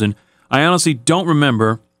 2000. I honestly don't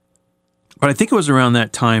remember, but I think it was around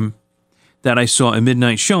that time that I saw a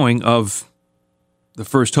midnight showing of the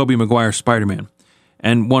first Tobey Maguire Spider-Man,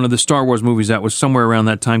 and one of the Star Wars movies that was somewhere around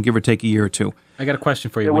that time, give or take a year or two. I got a question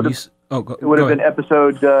for you. It would have been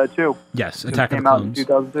episode 2. Yes, Attack of the Came out Clones. in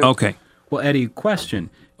 2002. Okay. Well, Eddie, question.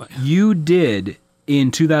 You did, in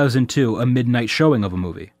 2002, a midnight showing of a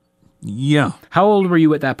movie. Yeah. How old were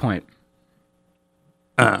you at that point?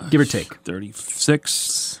 Give or take.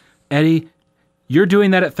 36. Eddie, you're doing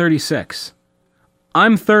that at 36.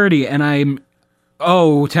 I'm 30, and I'm...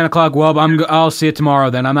 10 o'clock, well, I'll see it tomorrow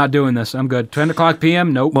then. I'm not doing this. I'm good. 10 o'clock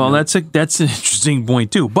p.m.? Nope. Well, that's an interesting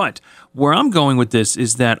point, too. But where I'm going with this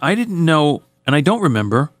is that I didn't know, and I don't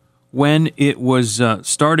remember, when it was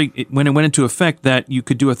when it went into effect that you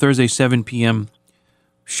could do a Thursday 7 p.m.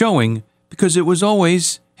 showing, because it was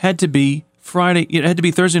always had to be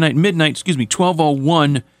Thursday night, midnight,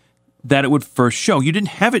 12:01, that it would first show. You didn't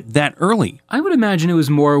have it that early. I would imagine it was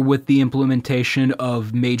more with the implementation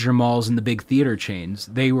of major malls and the big theater chains.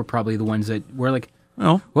 They were probably the ones that were like,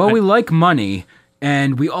 we like money.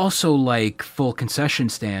 And we also like full concession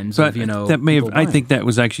stands. But that may have. people I buying. think that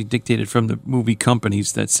was actually dictated from the movie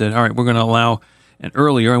companies that said, "All right, we're going to allow an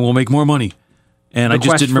earlier, and we'll make more money." And The I just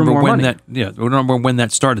quest didn't for remember more when money. that. Yeah, I don't remember when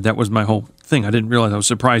that started. That was my whole thing. I didn't realize. I was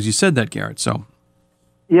surprised you said that, Garrett. So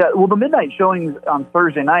Yeah, well, the midnight showings on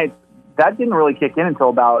Thursday nights, that didn't really kick in until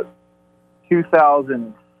about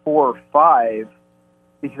 2004 or 5,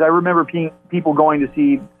 because I remember people going to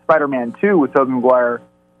see Spider-Man 2 with Tobey Maguire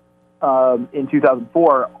in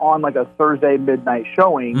 2004 on like a Thursday midnight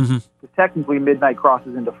showing. Because technically midnight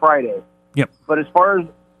crosses into Friday. Yep. But as far as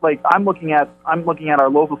like I'm looking at our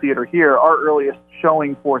local theater here, our earliest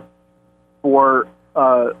showing for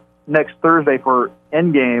next Thursday for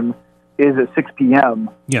Endgame is at 6 p.m.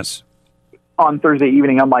 yes, on Thursday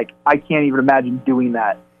evening. I'm like, I can't even imagine doing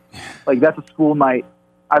that. Like, that's a school night.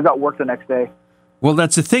 I've got work the next day. well,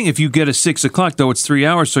 that's the thing. If you get a 6 o'clock, though, it's 3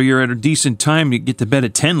 hours, so you're at a decent time. You get to bed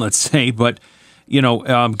at 10, let's say. But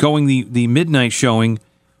going the midnight showing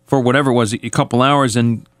for whatever it was, a couple hours,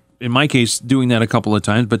 and in my case, doing that a couple of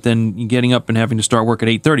times. But then getting up and having to start work at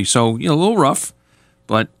 8:30. So a little rough.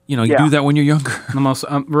 But you Yeah. do that when you're younger. I'm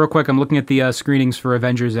also real quick. I'm looking at the screenings for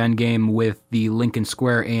Avengers Endgame with the Lincoln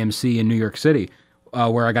Square AMC in New York City,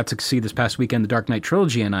 where I got to see this past weekend the Dark Knight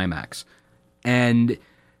trilogy in IMAX, and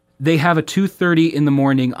they have a 2:30 in the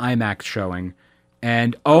morning IMAX showing,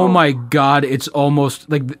 and oh my God, it's almost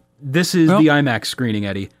like this is the IMAX screening,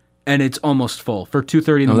 Eddie, and it's almost full for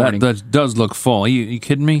 2:30 in the morning. That does look full. Are you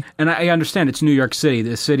kidding me? And I understand it's New York City,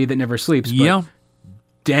 the city that never sleeps. But Yeah.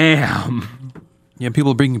 damn. Yeah,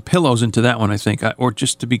 people are bringing pillows into that one, I think, or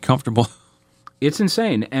just to be comfortable. It's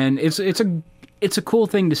insane, and it's a cool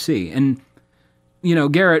thing to see. And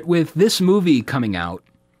Garrett, with this movie coming out,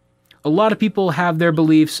 a lot of people have their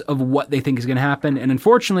beliefs of what they think is going to happen, and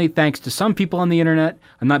unfortunately, thanks to some people on the internet,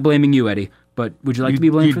 I'm not blaming you, Eddie, but would you like to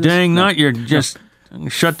be blamed You for this? dang not. You're just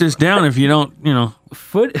shut this down if you don't,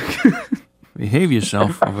 Foot, behave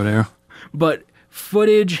yourself over there. but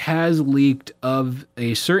footage has leaked of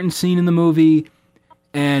a certain scene in the movie,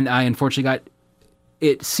 and I unfortunately got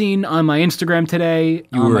it seen on my Instagram today.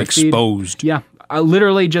 You on were my feed. exposed. Yeah, I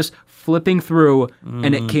literally just flipping through,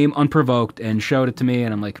 and it came unprovoked and showed it to me,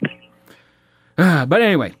 and I'm like, But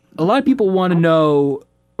anyway, a lot of people want to know,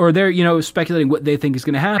 or they're speculating what they think is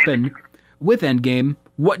going to happen with Endgame.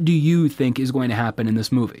 What do you think is going to happen in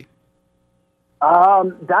this movie?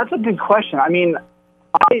 That's a good question. I mean,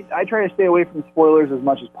 I try to stay away from spoilers as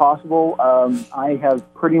much as possible. I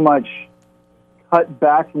have pretty much cut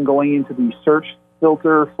back from going into the search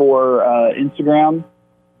filter for Instagram.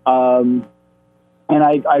 And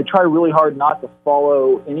I try really hard not to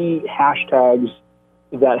follow any hashtags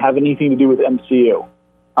that have anything to do with MCU.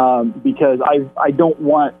 Because I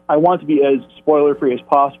want to be as spoiler-free as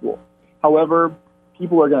possible. However,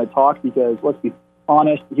 people are going to talk because, let's be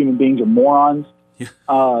honest, human beings are morons.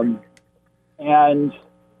 And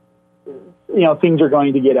things are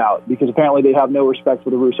going to get out because apparently they have no respect for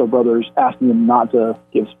the Russo brothers asking them not to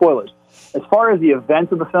give spoilers. As far as the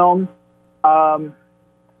events of the film, don't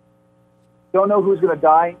know who's going to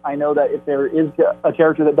die. I know that if there is a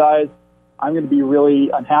character that dies, I'm going to be really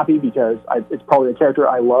unhappy because it's probably a character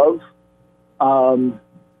I love.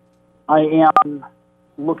 I am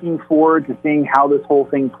looking forward to seeing how this whole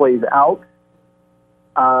thing plays out.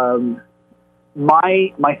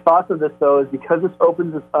 My thoughts of this, though, is because this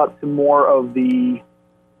opens us up to more of the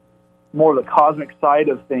cosmic side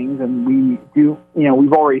of things, and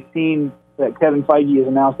we've already seen that Kevin Feige has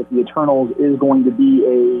announced that the Eternals is going to be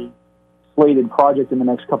a slated project in the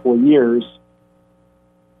next couple of years.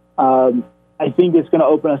 I think it's going to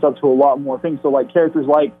open us up to a lot more things. So, like characters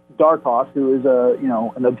like Darkhawk, who is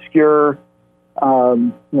an obscure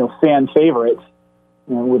fan favorite,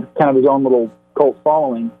 with kind of his own little cult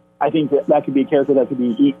following. I think that could be a character that could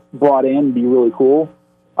be brought in and be really cool.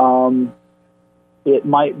 It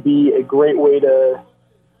might be a great way to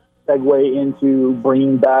segue into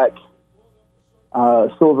bringing back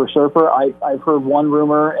Silver Surfer. I've heard one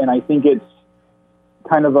rumor, and I think it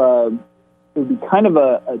would be kind of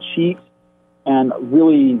a cheat and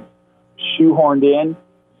really shoehorned in,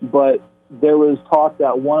 but there was talk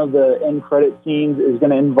that one of the end credit scenes is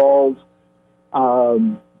going to involve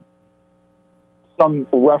some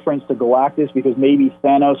reference to Galactus, because maybe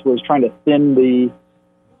Thanos was trying to thin the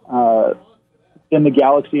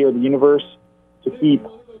galaxy or the universe to keep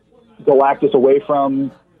Galactus away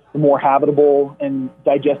from the more habitable and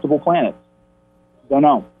digestible planets. Don't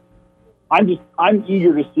know. I'm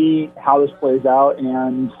eager to see how this plays out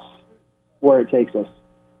and where it takes us.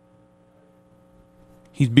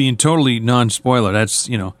 He's being totally non-spoiler. That's,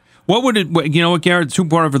 what would it, what, Garrett, two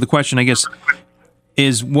part of the question, I guess,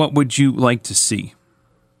 is what would you like to see?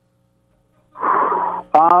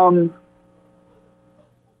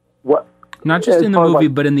 What? Not just in the movie,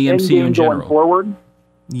 but in the MCU in general. Going forward?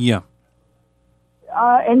 Yeah.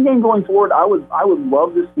 Endgame going forward, I would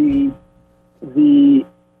love to see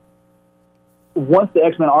once the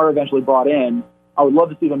X-Men are eventually brought in, I would love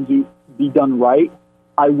to see them be done right.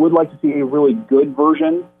 I would like to see a really good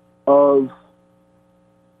version of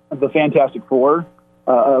the Fantastic Four,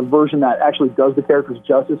 a version that actually does the characters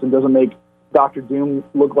justice and doesn't make Dr. Doom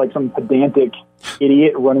look like some pedantic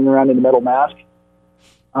idiot running around in a metal mask.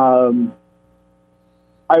 I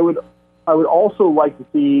would also like to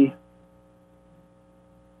see.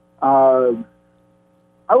 I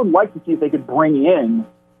would like to see if they could bring in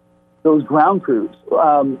those ground crews.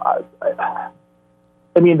 I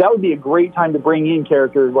mean, that would be a great time to bring in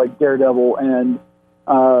characters like Daredevil and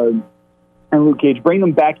Luke Cage. Bring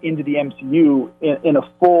them back into the MCU in a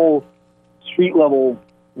full street level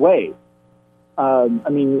way. I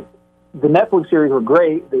mean, the Netflix series were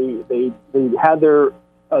great. They had their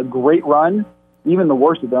great run, even the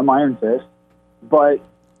worst of them, Iron Fist. But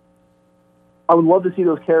I would love to see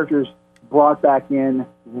those characters brought back in,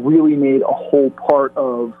 really made a whole part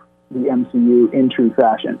of the MCU in true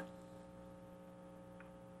fashion.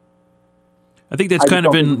 I think that's kind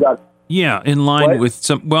of in line with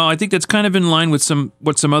some. Well, I think that's kind of in line with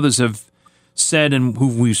what some others have said and who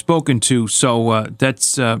we've spoken to. So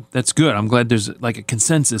that's good. I'm glad there's like a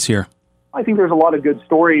consensus here. I think there's a lot of good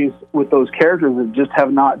stories with those characters that just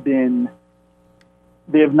have not been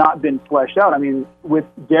fleshed out. I mean, with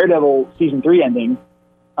Daredevil season 3 ending,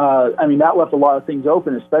 I mean, that left a lot of things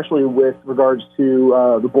open, especially with regards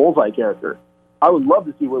to the Bullseye character. I would love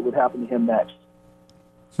to see what would happen to him next,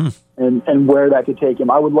 and where that could take him.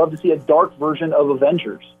 I would love to see a dark version of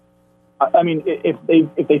Avengers. I mean,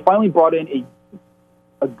 if they finally brought in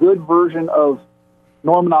a good version of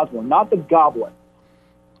Norman Osborn, not the Goblin,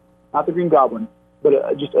 not the Green Goblin,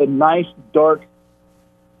 but just a nice, dark,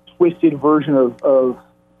 twisted version of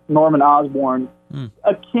Norman Osborn,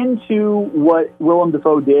 akin to what Willem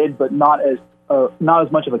Dafoe did, but not as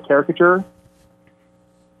much of a caricature.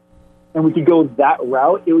 And we could go that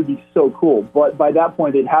route. It would be so cool. But by that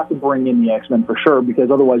point, they'd have to bring in the X-Men for sure,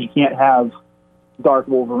 because otherwise you can't have Dark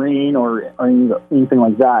Wolverine or anything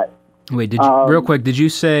like that. Wait, real quick, did you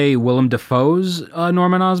say Willem Dafoe's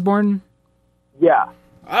Norman Osborn? Yeah.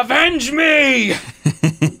 Avenge me!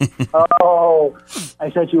 Oh,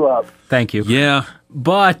 I set you up. Thank you. Yeah.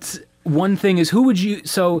 But one thing is,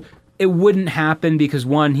 so it wouldn't happen because,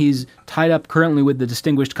 one, he's tied up currently with the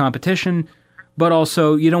Distinguished Competition, but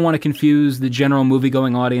also you don't want to confuse the general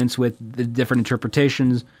movie-going audience with the different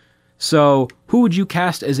interpretations. So who would you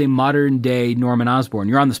cast as a modern-day Norman Osborn?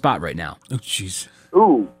 You're on the spot right now. Oh, jeez.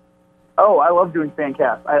 Ooh. Oh, I love doing fan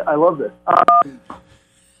cast. I love this.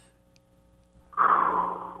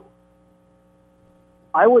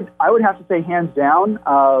 I would have to say, hands down,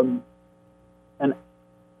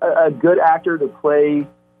 a good actor to play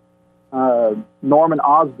Norman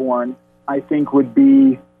Osborn, I think, would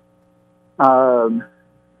be I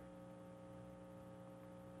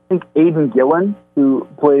think Aidan Gillen, who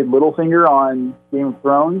played Littlefinger on Game of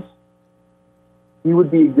Thrones. He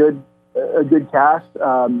would be a good cast.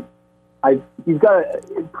 He's got a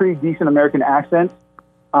pretty decent American accent,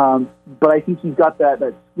 but I think he's got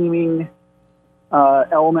that scheming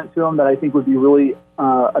element to him that I think would be really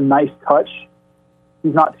a nice touch.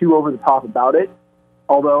 He's not too over the top about it,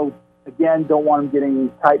 although, again, don't want him getting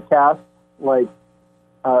typecast like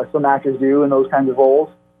some actors do in those kinds of roles.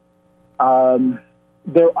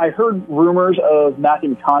 I heard rumors of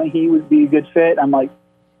Matthew McConaughey would be a good fit. I'm like,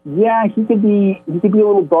 yeah, he could be a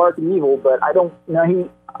little dark and evil, but I don't know.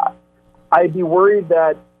 I'd be worried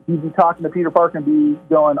that he'd be talking to Peter Parker and be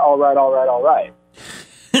going, all right.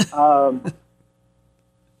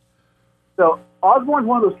 So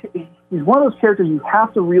Osborn's he's one of those characters you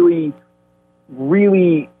have to really,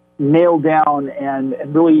 really nail down and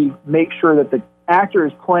really make sure that the actor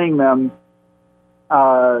is playing them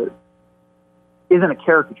isn't a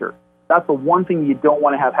caricature. That's the one thing you don't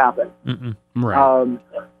want to have happen. Right.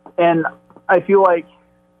 And I feel like,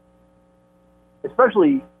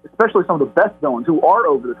 especially some of the best villains who are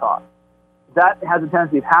over the top, that has a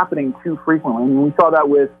tendency of happening too frequently. I mean, we saw that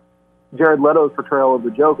with Jared Leto's portrayal of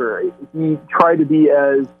the Joker. He tried to be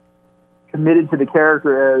as committed to the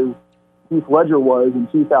character as Heath Ledger was in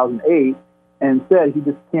 2008, and instead he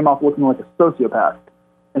just came off looking like a sociopath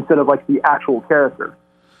instead of like the actual character.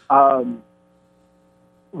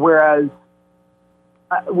 Whereas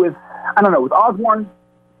with Osborn,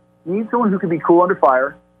 you need someone who can be cool under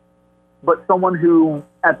fire, but someone who,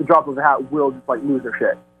 at the drop of a hat, will just like lose their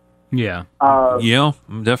shit. Yeah. Yeah,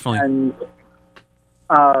 definitely. And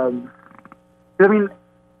I mean,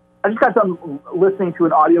 I just got done listening to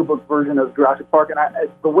an audiobook version of Jurassic Park, and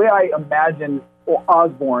the way I imagine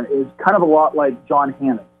Osborn is kind of a lot like John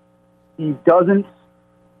Hammond. He doesn't.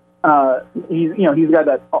 He's the guy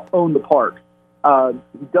that owned the park.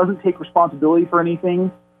 He doesn't take responsibility for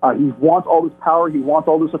anything. He wants all this power. He wants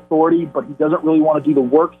all this authority, but he doesn't really want to do the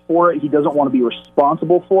work for it. He doesn't want to be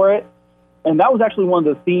responsible for it. And that was actually one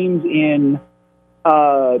of the themes in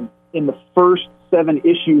the first 7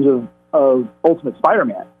 issues of Ultimate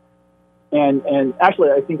Spider-Man. And actually,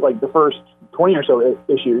 I think like the first 20 or so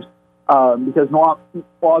issues, because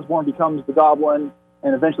Osborn becomes the Goblin,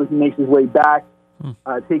 and eventually he makes his way back,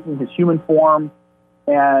 taking his human form,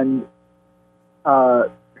 and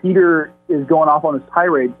Peter is going off on his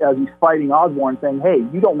tirade as he's fighting Osborn, saying, hey,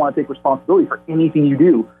 you don't want to take responsibility for anything you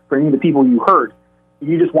do, for any of the people you hurt.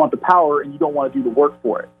 You just want the power, and you don't want to do the work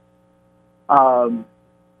for it.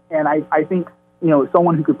 And I think,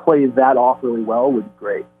 someone who could play that off really well would be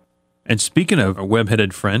great. And speaking of a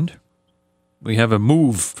web-headed friend, we have a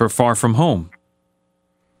move for Far From Home.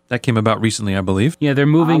 That came about recently, I believe. Yeah, they're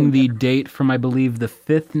moving the date from, I believe, the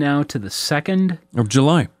 5th now to the 2nd. Of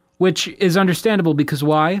July. Which is understandable, because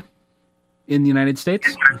why? In the United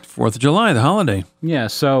States? 4th of July, the holiday. Yeah,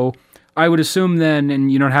 so I would assume then,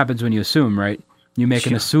 and you know what happens when you assume, right? You make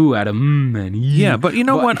an assume out of and Yeah, but you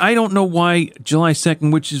know what? I don't know why July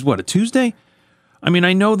 2nd, which is what, a Tuesday? I mean,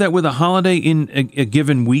 I know that with a holiday in a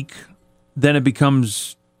given week, then it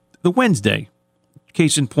becomes the Wednesday.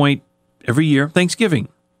 Case in point, every year, Thanksgiving.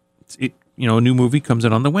 A new movie comes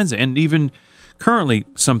out on the Wednesday. And even currently,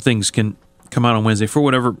 some things can come out on Wednesday for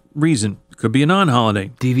whatever reason. It could be a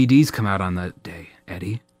non-holiday. DVDs come out on that day,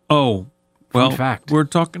 Eddie. Oh, well, Fun fact. We're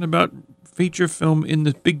talking about feature film in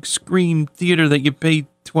the big screen theater that you pay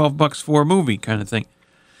 $12 for a movie kind of thing.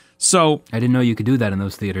 So I didn't know you could do that in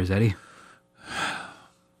those theaters, Eddie.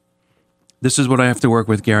 This is what I have to work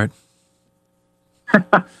with, Garrett.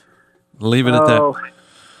 Leave it at that.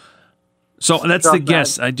 So that's the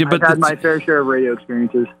guess. I've had my fair share of radio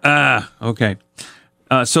experiences. Okay.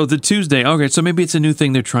 So the Tuesday. Okay, so maybe it's a new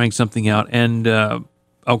thing. They're trying something out. And,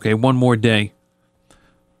 One More Day,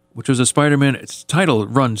 which was a Spider-Man title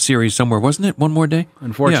run series somewhere, wasn't it? One More Day?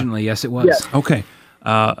 Unfortunately, yes, it was. Yes. Okay.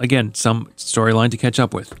 Again, some storyline to catch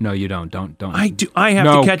up with. No, you don't. Don't. I do. I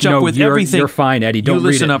have to catch up with everything. You're fine, Eddie. Don't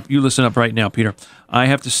listen read up. You listen up right now, Peter. I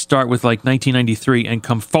have to start with like 1993 and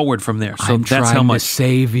come forward from there. So I'm that's how trying much. to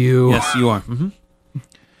save you. Yes, you are. Mm-hmm.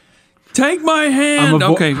 Take my hand.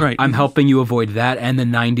 Okay, right. I'm helping you avoid that and the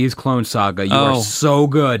 90s Clone Saga. You are so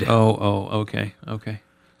good. Okay.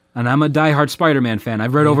 And I'm a diehard Spider-Man fan.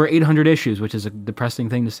 I've read over 800 issues, which is a depressing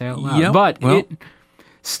thing to say out loud. Yep, But it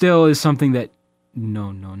still is something that... No,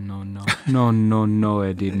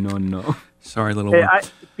 Eddie, no. Sorry, little Hey, one.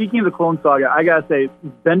 speaking of the Clone Saga, I gotta say,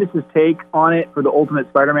 Bendis' take on it for the Ultimate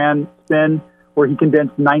Spider-Man spin, where he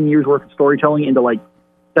condensed 9 years worth of storytelling into like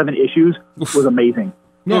 7 issues, was amazing.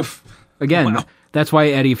 Yeah. Again, that's why,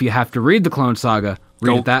 Eddie, if you have to read the Clone Saga,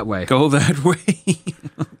 read it that way. Go that way.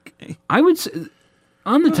 Okay. I would say,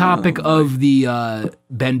 on the topic of the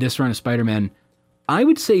Bendis run of Spider-Man, I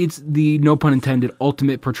would say it's the, no pun intended,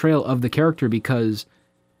 ultimate portrayal of the character, because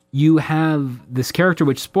you have this character,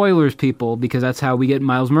 which spoilers people, because that's how we get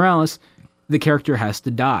Miles Morales, the character has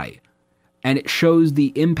to die. And it shows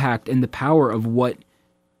the impact and the power of what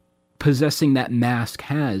possessing that mask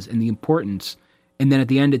has and the importance. And then at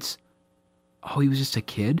the end it's, he was just a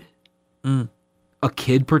kid? A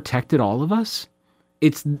kid protected all of us?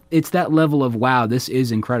 It's that level of, wow, this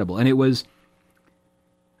is incredible. And it was...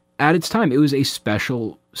 At its time, it was a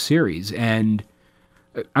special series, and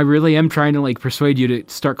I really am trying to persuade you to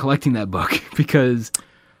start collecting that book, because,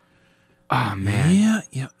 oh man,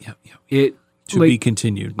 Yeah. it To be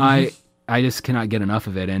continued. I just cannot get enough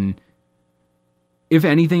of it, and if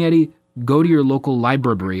anything, Eddie, go to your local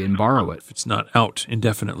library and borrow it. If it's not out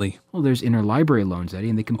indefinitely. Well, there's interlibrary loans,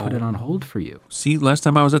 Eddie, and they can put it on hold for you. See, last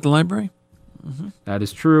time I was at the library, That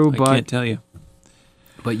is true, I but can't tell you.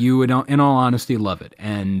 But you would, in all honesty, love it.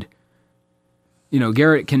 And,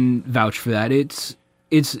 Garrett can vouch for that. It's.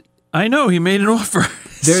 I know, he made an offer.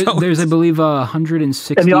 There's, I believe,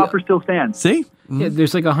 160... And the offer still stands. See? Yeah,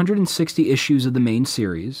 there's 160 issues of the main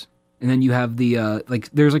series. And then you have the,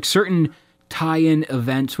 there's certain tie-in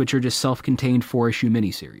events which are just self-contained 4-issue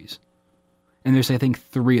miniseries. And there's, I think,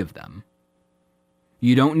 3 of them.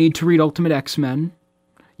 You don't need to read Ultimate X-Men.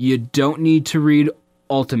 You don't need to read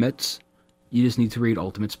Ultimates. You just need to read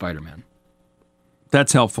Ultimate Spider-Man.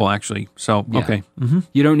 That's helpful, actually. So, Yeah. okay.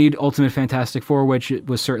 You don't need Ultimate Fantastic Four, which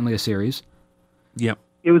was certainly a series. Yep.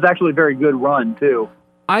 It was actually a very good run, too.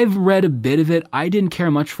 I've read a bit of it. I didn't care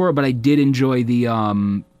much for it, but I did enjoy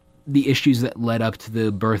the issues that led up to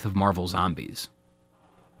the birth of Marvel Zombies.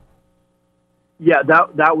 Yeah,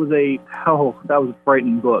 that was a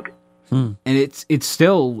frightening book. And it's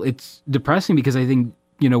depressing because I think,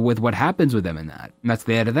 with what happens with them in that. And that's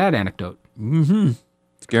the end of that anecdote. Mm-hmm.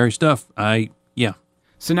 Scary stuff. Yeah.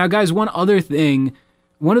 So now, guys, one other thing.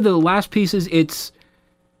 One of the last pieces, it's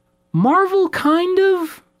Marvel kind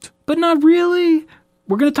of, but not really.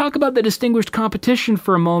 We're going to talk about the distinguished competition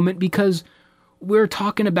for a moment because we're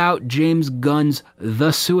talking about James Gunn's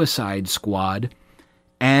The Suicide Squad.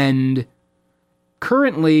 And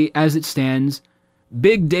currently, as it stands,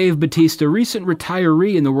 Big Dave Bautista, recent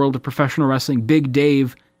retiree in the world of professional wrestling, Big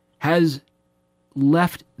Dave, has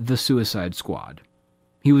left The Suicide Squad.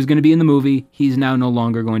 He was going to be in the movie. He's now no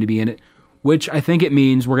longer going to be in it, which I think it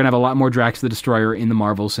means we're going to have a lot more Drax the Destroyer in the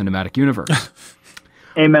Marvel Cinematic Universe.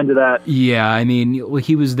 Amen to that. Yeah, I mean,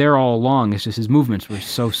 he was there all along. It's just his movements were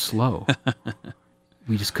so slow.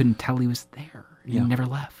 We just couldn't tell he was there. He never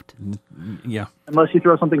left. Yeah. Unless you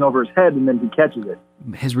throw something over his head and then he catches it.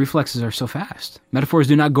 His reflexes are so fast. Metaphors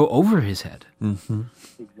do not go over his head. Mm-hmm.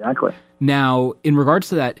 Exactly. Now, in regards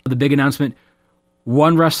to that, the big announcement,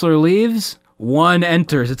 one wrestler leaves, one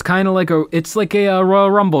enters. It's kind of like a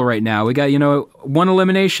Royal Rumble right now. We got, one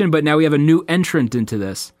elimination, but now we have a new entrant into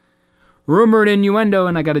this. Rumor and innuendo,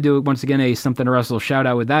 and I got to do once again a something to wrestle shout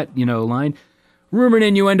out with that, line. Rumor and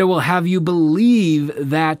innuendo will have you believe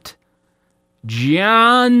that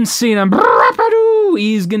John Cena,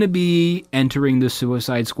 he's going to be entering the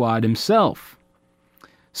Suicide Squad himself.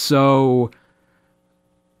 So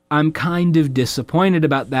I'm kind of disappointed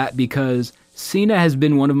about that because Cena has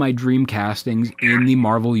been one of my dream castings in the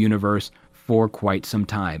Marvel Universe for quite some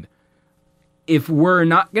time. If we're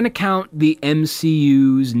not going to count the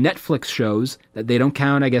MCU's Netflix shows, that they don't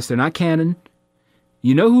count, I guess they're not canon,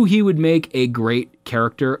 you know who he would make a great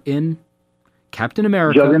character in? Captain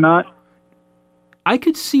America. Juggernaut? I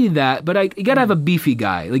could see that, but you gotta have a beefy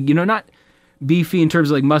guy. Not beefy in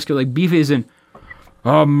terms of muscular, beefy as in,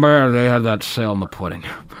 oh man, they had that sale in the pudding.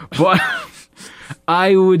 But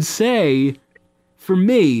I would say, for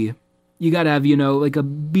me, you gotta have, a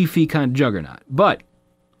beefy kind of Juggernaut. But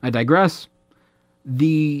I digress.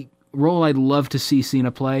 The role I'd love to see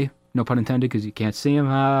Cena play, no pun intended, because you can't see him.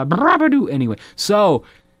 Anyway, so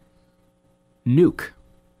Nuke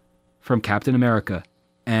from Captain America,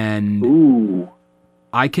 and ooh,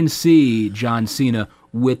 I can see John Cena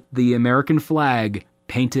with the American flag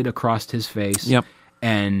painted across his face,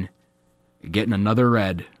 and getting another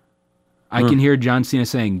red. I can hear John Cena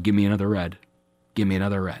saying, "Give me another red, give me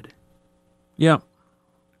another red." Yeah.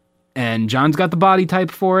 And John's got the body type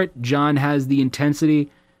for it. John has the intensity.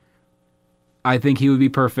 I think he would be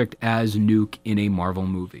perfect as Nuke in a Marvel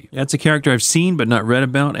movie. That's a character I've seen but not read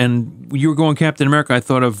about. And you were going Captain America, I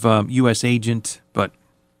thought of U.S. Agent, but...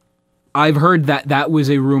 I've heard that was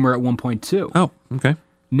a rumor at one point, too. Oh, okay.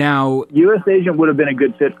 Now... U.S. Agent would have been a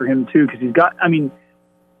good fit for him, too, because he's got... I mean,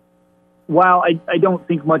 while I don't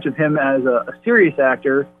think much of him as a serious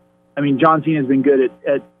actor, I mean, John Cena's been good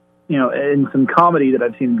at in some comedy that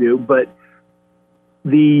I've seen him do, but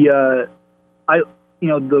the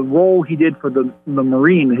role he did for the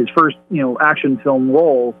Marine, his first, action film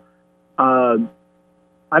role, I'm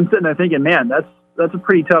sitting there thinking, man, that's a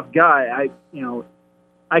pretty tough guy.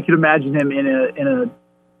 I could imagine him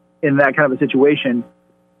in that kind of a situation.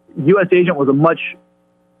 U.S. Agent was a much,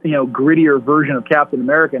 grittier version of Captain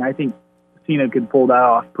America, and I think Cena could pull that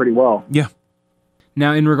off pretty well. Yeah.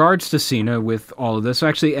 Now, in regards to Cena with all of this, so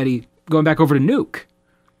actually, Eddie, going back over to Nuke,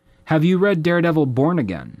 have you read Daredevil Born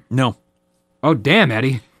Again? No. Oh, damn,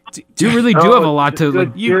 Eddie. You really do have a lot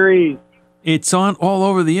to... It's on all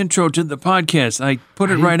over the intro to the podcast. I put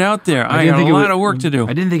it right out there. I got a lot of work to do.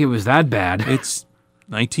 I didn't think it was that bad. It's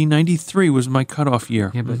 1993 was my cutoff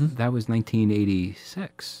year. Yeah, but that was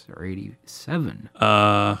 1986 or 87.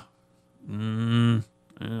 I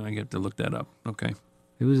get to look that up. Okay.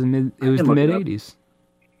 It was the mid 80s.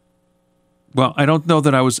 Well, I don't know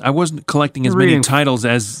that I wasn't collecting as many titles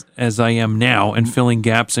as I am now and filling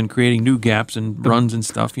gaps and creating new gaps and runs and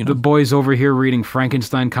stuff, The boy's over here reading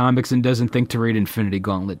Frankenstein comics and doesn't think to read Infinity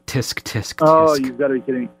Gauntlet. Tisk, tisk, tisk. Oh, you've got to be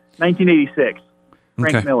kidding me. 1986.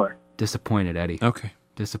 Frank Miller. Disappointed, Eddie. Okay.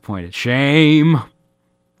 Disappointed. Shame.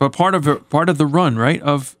 But part of the run, right,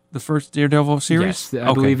 of the first Daredevil series? Yes,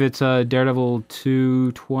 I believe it's Daredevil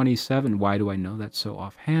 227. Why do I know that so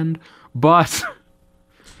offhand? But...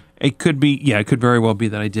 It could be, it could very well be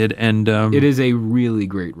that I did, and it is a really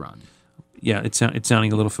great run. Yeah, it's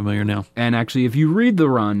sounding a little familiar now. And actually, if you read the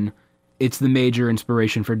run, it's the major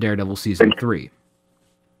inspiration for Daredevil Season 3.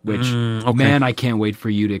 which, okay. man, I can't wait for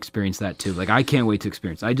you to experience that too. Like, I can't wait to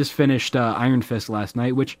experience. I just finished Iron Fist last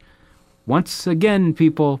night, which, once again,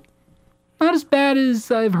 people, not as bad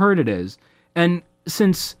as I've heard it is. And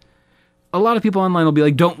since a lot of people online will be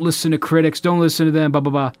like, don't listen to critics, don't listen to them, blah,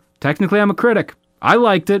 blah, blah. Technically, I'm a critic. I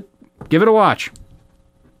liked it. Give it a watch.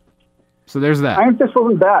 So there's that. Iron Fist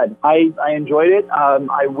wasn't bad. I enjoyed it.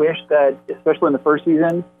 I wish that, especially in the first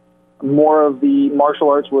season, more of the martial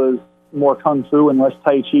arts was more kung fu and less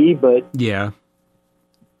tai chi. But yeah,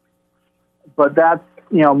 that's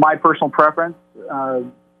my personal preference.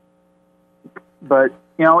 But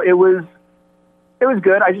it was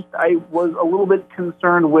good. I was a little bit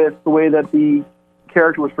concerned with the way that the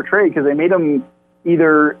character was portrayed, because they made him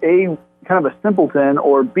either A, kind of a simpleton,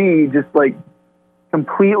 or B, just like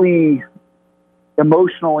completely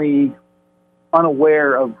emotionally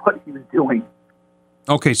unaware of what he was doing.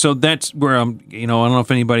 Okay, so that's where I don't know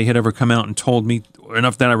if anybody had ever come out and told me, or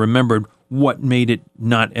enough that I remembered, what made it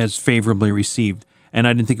not as favorably received. And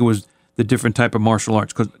I didn't think it was the different type of martial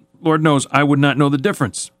arts, because Lord knows I would not know the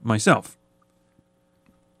difference myself.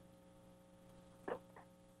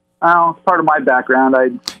 It's part of my background. I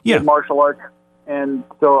did martial arts, and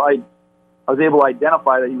so I was able to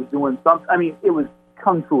identify that he was doing something. I mean, it was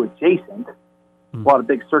kung fu adjacent, a lot of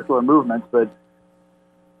big circular movements, but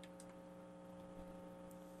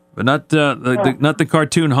not the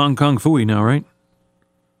cartoon Hong Kong Fooey now, right?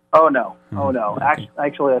 Oh no. Okay.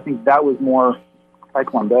 Actually, I think that was more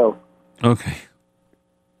Taekwondo. Okay.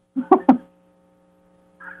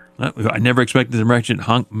 I never expected to mention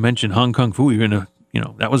Hong Kong Fooey.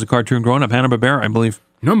 That was a cartoon growing up, Hanna-Barbera, I believe.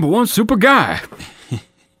 #1 super guy.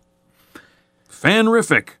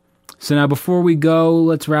 Fanrific. So now, before we go,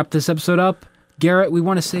 let's wrap this episode up. Garrett, we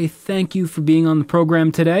want to say thank you for being on the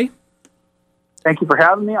program today. Thank you for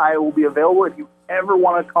having me. I will be available if you ever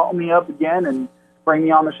want to call me up again and bring me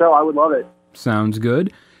on the show. I would love it. Sounds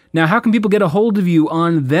good. Now, how can people get a hold of you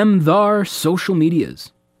on thar social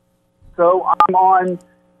medias? So I'm on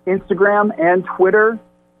Instagram and Twitter.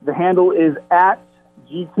 The handle is at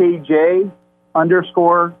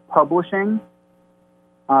GKJ_publishing.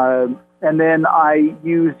 And then I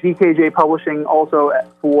use GKJ Publishing also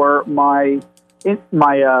for my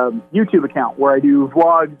YouTube account, where I do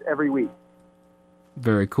vlogs every week.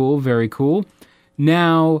 Very cool, very cool.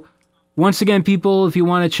 Now, once again, people, if you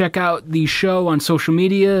want to check out the show on social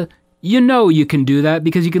media, you can do that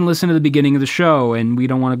because you can listen to the beginning of the show, and we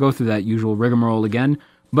don't want to go through that usual rigmarole again.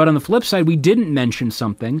 But on the flip side, we didn't mention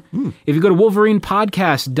something. If you go to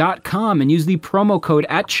wolverinepodcast.com and use the promo code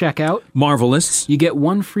at checkout, Marvelous, you get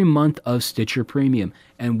 1 free month of Stitcher Premium.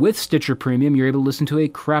 And with Stitcher Premium, you're able to listen to a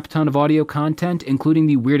crap ton of audio content, including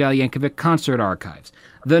the Weird Al Yankovic concert archives,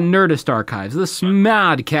 the Nerdist archives, the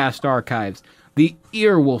Smodcast archives, the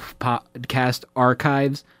Earwolf podcast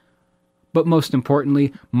archives, but most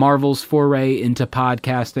importantly, Marvel's foray into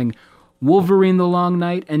podcasting, Wolverine the Long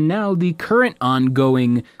Night, and now the current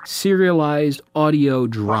ongoing serialized audio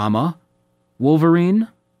drama, Wolverine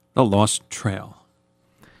The Lost Trail.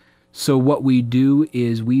 So what we do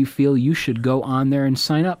is we feel you should go on there and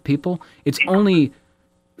sign up, people. It's only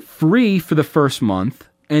free for the first month,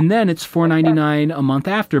 and then it's $4.99 a month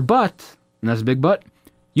after. But, and that's a big but,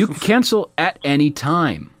 you can cancel at any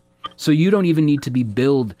time. So you don't even need to be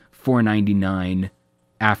billed $4.99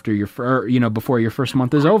 after before your first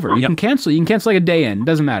month is over. You can cancel. You can cancel like a day in. It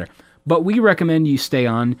doesn't matter. But we recommend you stay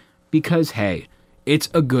on because, hey, it's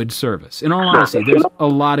a good service. In all honesty, there's a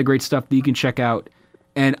lot of great stuff that you can check out.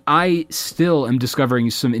 And I still am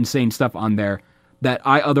discovering some insane stuff on there that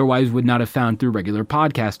I otherwise would not have found through regular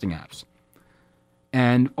podcasting apps.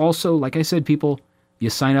 And also, like I said, people,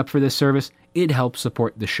 you sign up for this service, it helps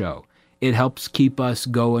support the show. It helps keep us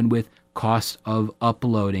going with costs of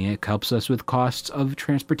uploading. It helps us with costs of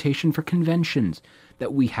transportation for conventions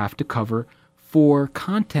that we have to cover for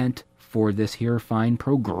content for this here fine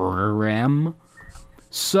program.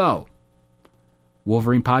 So,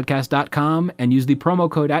 WolverinePodcast.com and use the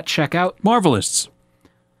promo code at checkout. Marvelists.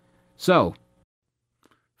 So,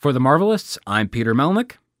 for the Marvelists, I'm Peter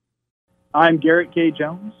Melnick. I'm Garrett K.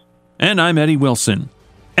 Jones. And I'm Eddie Wilson.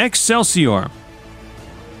 Excelsior.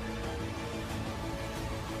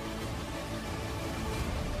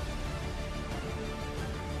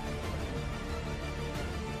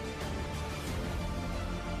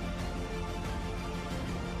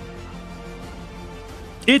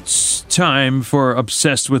 It's time for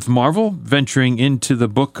Obsessed with Marvel, venturing into the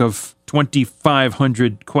book of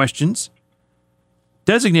 2,500 questions.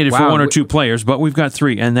 Designated for 1 or 2 players, but we've got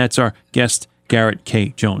 3, and that's our guest, Garrett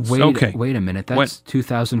K. Jones. Wait a minute. That's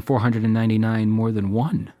 2,499 more than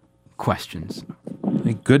 1 questions.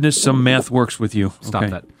 Thank goodness some math works with you. Stop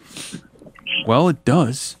that. Well, it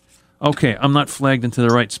does. Okay, I'm not flagged into the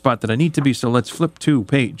right spot that I need to be, so let's flip to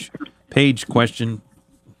page. Page question.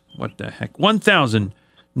 What the heck?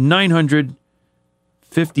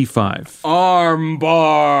 1,955.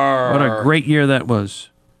 Armbar. What a great year that was.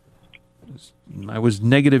 I was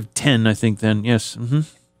 -10, I think, then. Yes.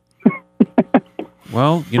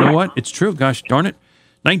 Well, you know what? It's true. Gosh darn it.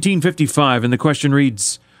 1955, and the question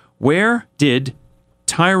reads, where did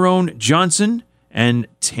Tyrone Johnson and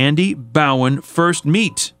Tandy Bowen first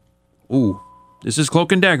meet? Ooh, this is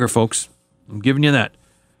Cloak and Dagger, folks. I'm giving you that.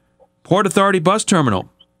 Port Authority Bus Terminal,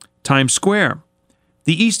 Times Square,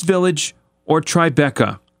 the East Village, or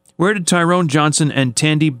Tribeca? Where did Tyrone Johnson and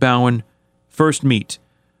Tandy Bowen first meet?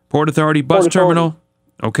 Port Authority Bus Terminal,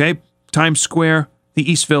 okay, Times Square, the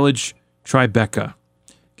East Village, Tribeca.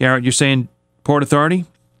 Garrett, you're saying Port Authority?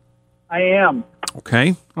 I am.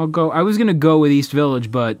 Okay. I'll go. I was going to go with East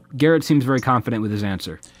Village, but Garrett seems very confident with his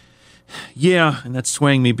answer. Yeah, and that's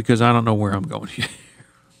swaying me because I don't know where I'm going here.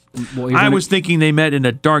 Well, I was thinking they met in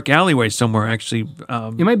a dark alleyway somewhere, actually.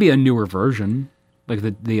 It might be a newer version, like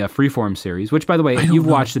the Freeform series, which, by the way, you've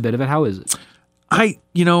watched a bit of it. How is it?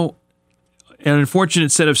 An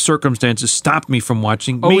unfortunate set of circumstances stopped me from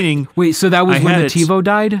watching, meaning... Wait, so that was when the TiVo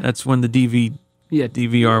died? That's when the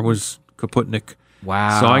DVR was kaputnik.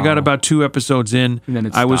 Wow. So I got about 2 episodes in. And then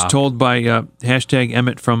it I was stopped. told by hashtag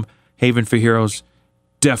Emmett from Haven for Heroes,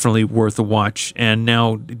 definitely worth a watch. And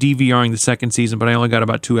now DVRing the second season, but I only got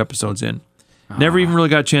about 2 episodes in. Never even really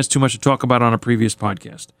got a chance too much to talk about on a previous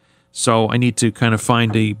podcast. So I need to kind of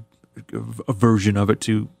find a version of it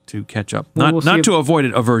to catch up. Well, not to avoid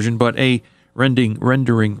it, a version, but a rendering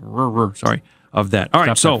of that. All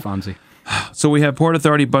right, so we have Port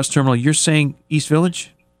Authority Bus Terminal. You're saying East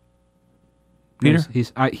Village, Peter?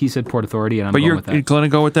 Yes, he said Port Authority, and I'm going with that. But you're going to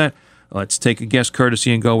go with that? Let's take a guess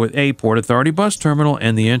courtesy and go with A, Port Authority Bus Terminal,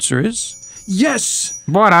 and the answer is yes!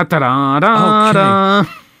 Okay.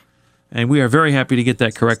 And we are very happy to get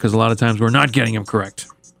that correct because a lot of times we're not getting them correct.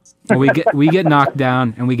 Well, we get knocked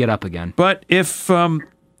down and we get up again. But if you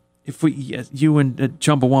and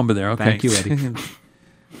Chumbawamba there, okay. Thank you, Eddie.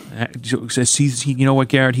 You know what,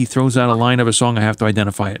 Garrett? He throws out a line of a song. I have to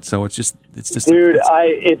identify it. So it's just. Dude,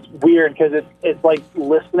 it's weird because it's like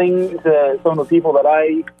listening to some of the people that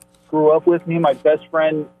I grew up with. Me and my best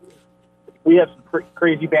friend, we have some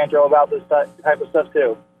crazy banter about this type of stuff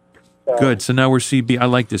too. So. Good. So now we're CB. I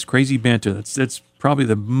like this crazy banter. That's probably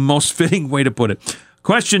the most fitting way to put it.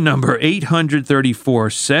 Question number 834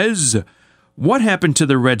 says, what happened to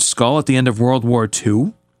the Red Skull at the end of World War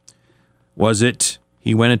II? Was it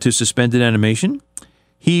he went into suspended animation?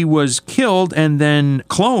 He was killed and then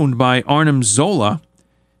cloned by Arnim Zola.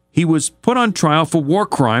 He was put on trial for war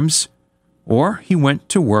crimes, or he went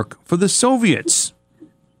to work for the Soviets.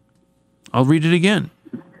 I'll read it again.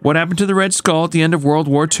 What happened to the Red Skull at the end of World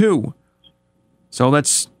War II? So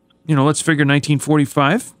let's figure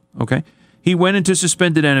 1945. Okay. He went into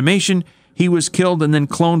suspended animation. He was killed and then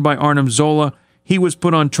cloned by Arnim Zola. He was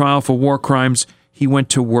put on trial for war crimes. He went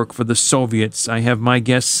to work for the Soviets. I have my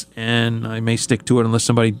guess, and I may stick to it unless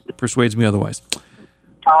somebody persuades me otherwise.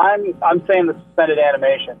 I'm saying the suspended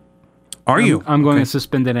animation. Are you? I'm going to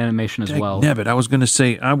suspended animation as well. Nebbit. I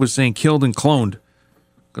was saying killed and cloned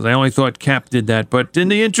because I only thought Cap did that. But in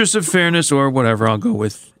the interest of fairness or whatever, I'll go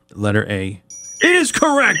with letter A. It is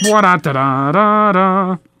correct.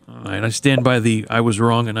 All right, I stand by I was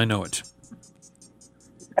wrong and I know it.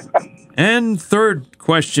 And third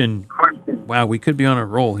question. Wow, we could be on a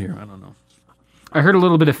roll here. I don't know. I heard a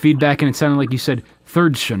little bit of feedback and it sounded like you said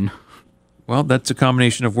thirdtion. Well, that's a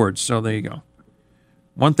combination of words, so there you go.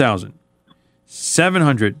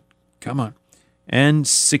 1,700. Come on. And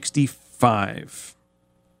 65.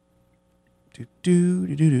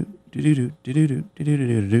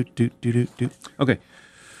 Okay.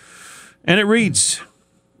 And it reads,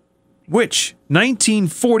 which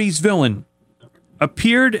 1940s villain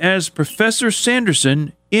appeared as Professor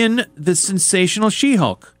Sanderson in The Sensational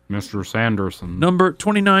She-Hulk? Mr. Sanderson. Number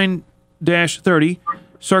 29-30,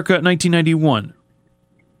 circa 1991.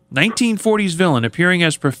 1940s villain appearing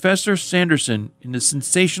as Professor Sanderson in The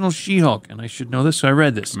Sensational She-Hulk. And I should know this, so I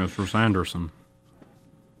read this. Mr. Sanderson.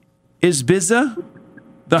 Is Bizza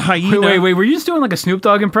the hyena... Wait, were you just doing like a Snoop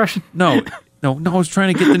Dogg impression? No, I was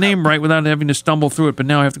trying to get the name right without having to stumble through it, but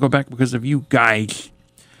now I have to go back because of you guys.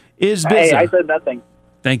 Is Bizza... Hey, I said nothing.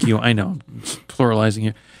 Thank you, I know. I'm pluralizing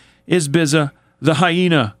here. Is Bizza the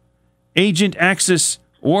hyena, Agent Axis,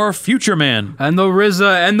 or Future Man? And the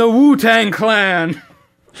RZA and the Wu-Tang Clan.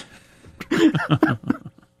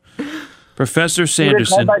 Professor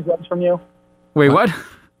Sanderson. Can I buy drugs from you? Wait, what?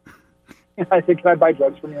 I said, can I buy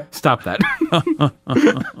drugs from you? Stop that.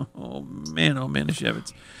 Oh man,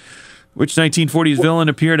 Shevitz. Which 1940s villain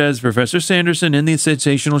appeared as Professor Sanderson in the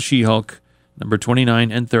sensational She-Hulk, number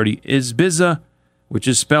 29 and 30? Is Bizza, which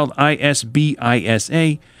is spelled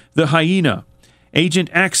Isbisa, the Hyena, Agent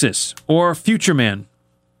Axis, or Future Man?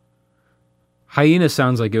 Hyena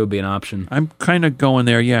sounds like it would be an option. I'm kind of going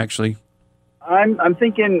there, yeah, actually. I'm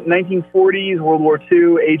thinking 1940s, World War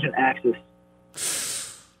II, Agent Axis.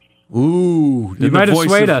 Ooh, you might have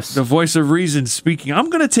swayed us. The voice of reason speaking. I'm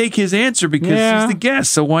going to take his answer because he's the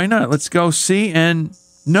guest, so why not? Let's go see. And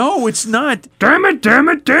no, it's not. Damn it!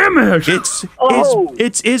 It's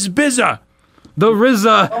Bizza. The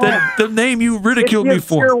RZA. The name you ridiculed me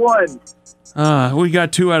for. Tier 1. We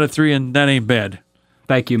got 2 out of 3, and that ain't bad.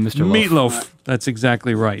 Thank you, Mr. Loaf. Meatloaf. That's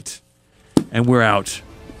exactly right. And we're out.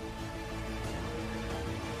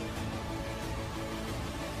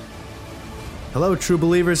 Hello, true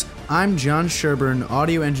believers. I'm John Sherburne,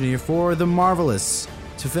 audio engineer for The Marvelists.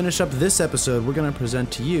 To finish up this episode, we're going to present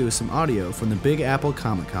to you some audio from the Big Apple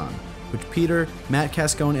Comic Con, which Peter, Matt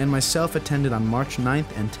Cascone, and myself attended on March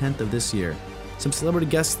 9th and 10th of this year. Some celebrity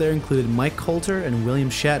guests there included Mike Coulter and William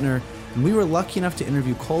Shatner, and we were lucky enough to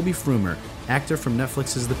interview Kobi Frumer, actor from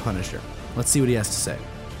Netflix's The Punisher. Let's see what he has to say.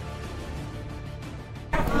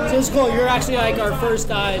 So it's cool. You're actually like our first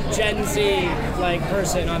Gen Z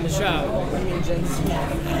person on the show. What do you mean Gen Z?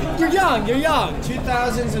 You're young.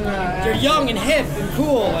 2000s and You're young and hip and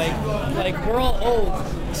cool. Like we're all old.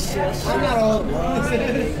 I'm not old.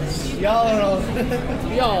 Y'all are old.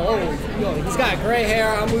 Y'all old. He's got gray hair.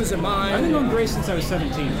 I'm losing mine. I've been going gray since I was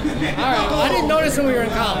 17. All right. Well, I didn't notice when we were in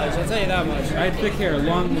college. I'll tell you that much. I had thick hair,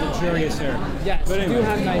 long, luxurious hair. Yes, but anyway. You do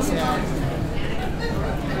have nice hair.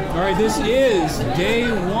 All right, this is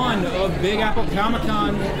day 1 of Big Apple Comic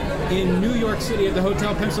Con in New York City at the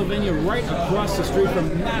Hotel Pennsylvania, right across the street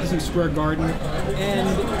from Madison Square Garden. And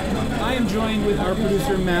I am joined with our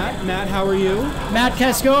producer, Matt. Matt, how are you? Matt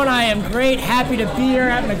Cascone, I am great. Happy to be here,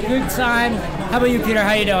 having a good time. How about you, Peter?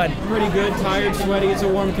 How you doing? Pretty good. Tired, sweaty. It's a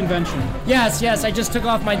warm convention. Yes. I just took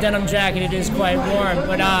off my denim jacket. It is quite warm.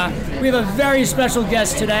 But we have a very special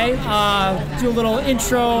guest today. Do a little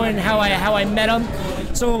intro and how I met him.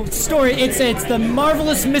 So story, it's the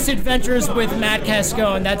Marvelous Misadventures with Matt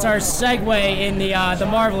Cascone. That's our segue in the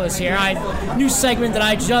Marvelous here. New segment that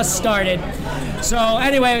I just started. So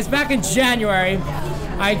anyway, it was back in January.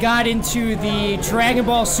 I got into the Dragon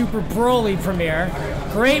Ball Super Broly premiere.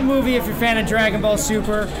 Great movie if you're a fan of Dragon Ball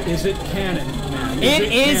Super. Is it canon, man?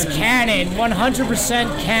 It is canon.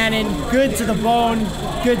 100% canon. Good to the bone.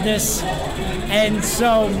 Goodness. And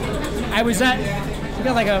so I was at... We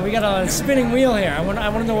got a spinning wheel here. I want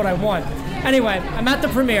to know what I want. Anyway, I'm at the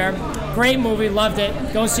premiere. Great movie, loved it.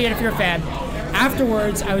 Go see it if you're a fan.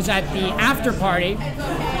 Afterwards, I was at the after party,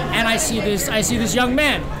 and I see this young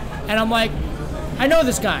man, and I'm like, I know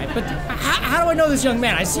this guy, but how do I know this young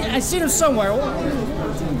man? I seen him somewhere.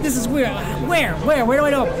 This is weird. Where do I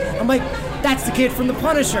know him? I'm like, that's the kid from The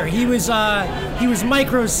Punisher. He was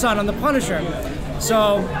Micro's son on The Punisher.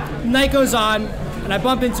 So night goes on. And I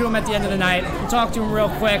bump into him at the end of the night. I talk to him real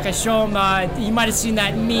quick. I show him, you might have seen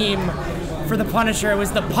that meme for The Punisher. It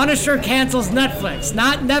was The Punisher cancels Netflix.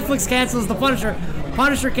 Not Netflix cancels The Punisher.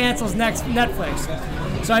 Punisher cancels Netflix.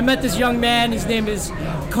 So I met this young man. His name is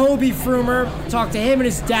Kobi Frumer. Talked to him and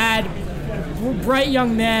his dad. Bright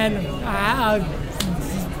young man.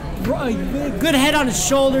 Good head on his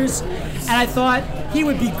shoulders. And I thought he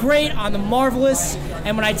would be great on The Marvelous.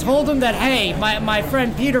 And when I told him that, hey, my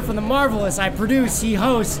friend Peter from The Marvelous, I produce, he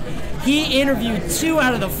hosts, he interviewed 2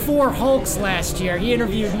 out of the 4 Hulks last year. He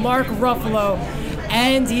interviewed Mark Ruffalo,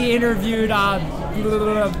 and he interviewed, wow,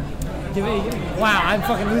 I'm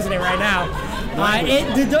fucking losing it right now.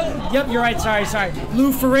 Yep, you're right, sorry.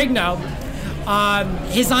 Lou Ferrigno.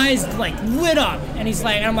 His eyes lit up, and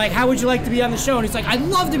I'm like, how would you like to be on the show? And he's like, I'd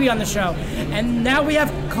love to be on the show. And now we have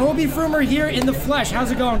Kobi Frumer here in the flesh.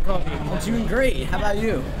 How's it going, Kobi? I'm doing great. How about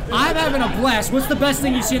you? I'm having a blast. What's the best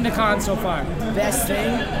thing you've seen in the con so far? Best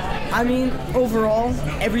thing? I mean, overall,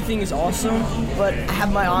 everything is awesome, but I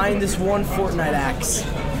have my eye on this one Fortnite axe.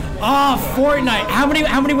 Oh, Fortnite. How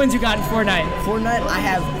many wins you got in Fortnite? Fortnite, I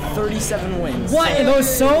have 37 wins. What? Are those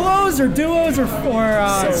solos or duos or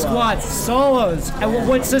squads? Solos. And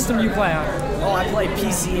what system do you play on? Oh, I play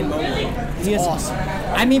PC and mobile. It's awesome.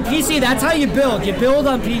 I mean, PC, that's how you build. You build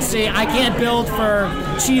on PC. I can't build for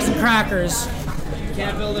cheese and crackers.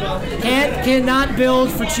 Can't build at all. Cannot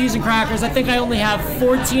build for cheese and crackers. I think I only have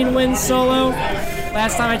 14 wins solo.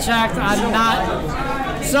 Last time I checked, I'm not...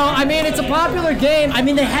 So, I mean, it's a popular game. I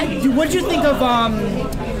mean, what did you think of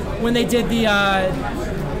when they did the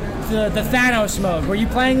the Thanos mode. Were you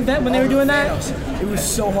playing that when they were doing that? It was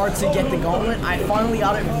so hard to get the gauntlet. I finally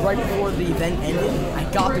got it right before the event ended.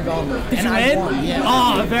 I got the gauntlet. Did and you I win? won. Yeah.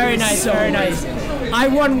 Oh, very nice, So very nice. I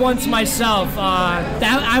won once myself.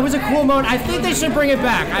 I was a cool mode. I think they should bring it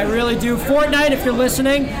back. I really do. Fortnite, if you're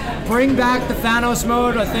listening, bring back the Thanos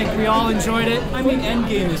mode. I think we all enjoyed it. I mean,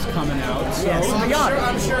 Endgame is coming out, so... Yes, I got it.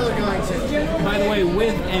 I'm sure they're going to. By the way,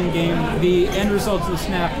 with Endgame, the end results of the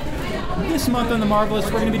Snap, this month on The Marvelous,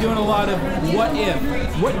 we're going to be doing a lot of what if.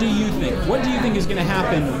 What do you think? What do you think is going to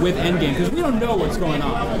happen with Endgame? Because we don't know what's going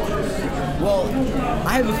on. Well,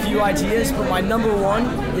 I have a few ideas, but my number one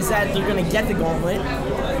is that they're going to get the gauntlet.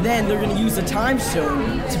 Then they're going to use the time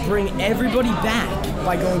stone to bring everybody back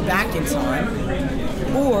by going back in time.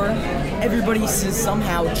 Or everybody is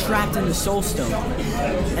somehow trapped in the Soul Stone,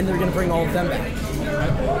 and they're going to bring all of them back.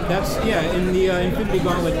 That's, in the Infinity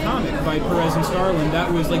Gauntlet comic by Perez and Starlin,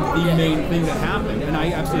 that was like the main thing that happened, and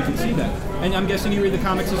I absolutely can see that. And I'm guessing you read the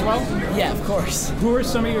comics as well? Yeah, of course. Who are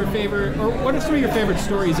some of your favorite, or what are some of your favorite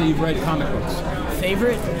stories that you've read comic books?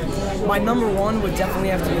 Favorite? My number one would definitely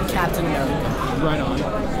have to be Captain America. Right on.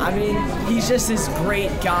 I mean, he's just this great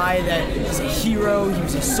guy that is a hero, he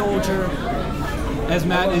was a soldier. As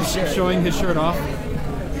Matt is showing his shirt off.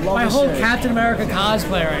 My whole Captain America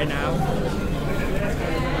cosplay right now.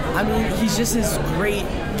 I mean, he's just this great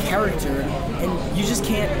character, and you just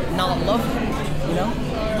can't not love him, you know?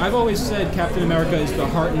 I've always said Captain America is the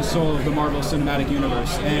heart and soul of the Marvel Cinematic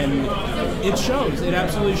Universe, and it shows. It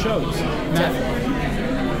absolutely shows. Matt?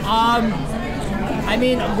 I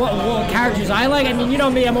mean, what characters I like? I mean, you know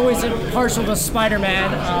me, I'm always partial to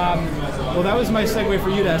Spider-Man. Well, that was my segue for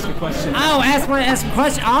you to ask a question. Oh, ask a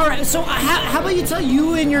question. All right. So, how about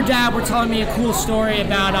you and your dad were telling me a cool story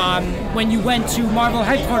about when you went to Marvel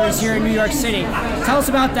headquarters here in New York City. Tell us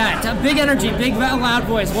about that. Big energy, big loud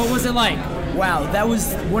voice. What was it like? Wow, that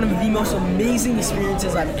was one of the most amazing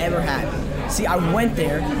experiences I've ever had. See, I went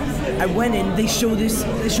there. I went in. They showed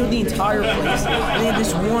the entire place. And they had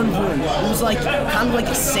this one room. It was like kind of like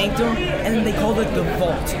a sanctum, and then they called it the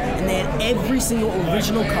vault. And they had every single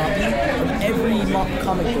original copy of every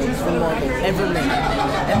comic book from Marvel ever made.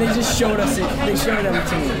 And they just showed us it. They showed them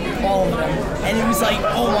to me, all of them. And it was like,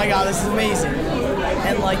 oh my god, this is amazing.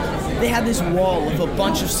 And like, they had this wall of a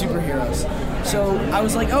bunch of superheroes. So I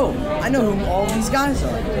was like, oh, I know who all of these guys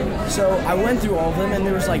are. So I went through all of them, and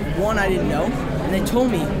there was like one I didn't know. And they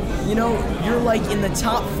told me, you know, you're like in the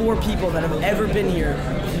top 4 people that have ever been here.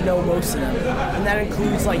 You know most of them. And that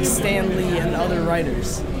includes like Stan Lee and other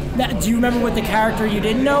writers. Now, do you remember what the character you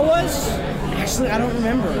didn't know was? Actually, I don't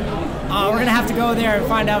remember. We're going to have to go there and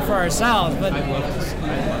find out for ourselves. But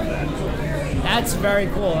that's very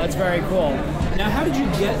cool. That's very cool. Now, how did you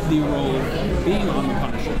get the role of being on The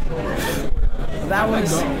Punisher?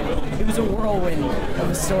 It was a whirlwind of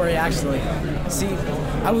a story, actually. See,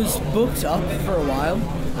 I was booked up for a while.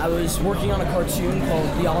 I was working on a cartoon called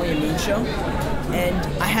The Ollie and Mean Show, and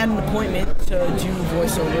I had an appointment to do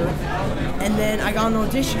voiceover, and then I got an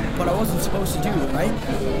audition, but I wasn't supposed to do it, right?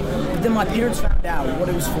 But then my parents found out what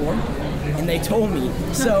it was for, and they told me.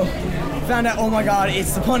 So, found out, oh my god,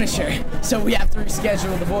 it's The Punisher. So we have to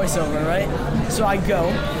reschedule the voiceover, right? So I go,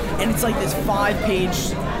 and it's like this 5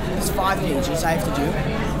 pages I have to do.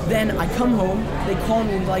 Then I come home, they call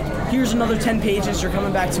me and like, here's another 10 pages, you're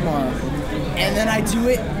coming back tomorrow. And then I do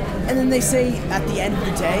it, and then they say at the end of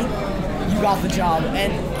the day, you got the job.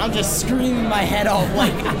 And I'm just screaming my head off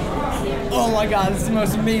like, oh my god, this is the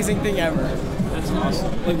most amazing thing ever. That's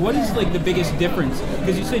awesome. Like, what is like the biggest difference?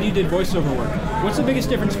 Because you said you did voiceover work. What's the biggest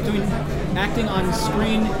difference between acting on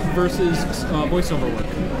screen versus voiceover work?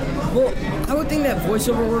 Well, I would think that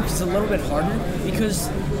voiceover work is a little bit harder because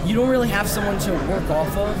you don't really have someone to work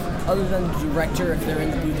off of other than the director if they're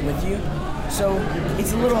in the booth with you. So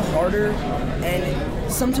it's a little harder,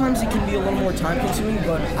 and sometimes it can be a little more time consuming,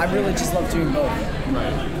 but I really just love doing both.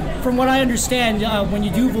 Right. From what I understand, when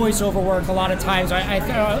you do voiceover work, a lot of times,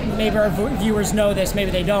 maybe our viewers know this,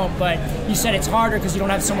 maybe they don't, but you said it's harder because you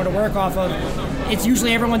don't have someone to work off of. It's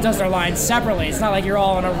usually everyone does their lines separately. It's not like you're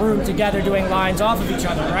all in a room together doing lines off of each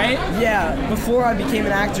other, right? Yeah, before I became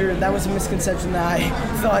an actor, that was a misconception that I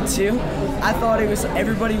thought too. I thought it was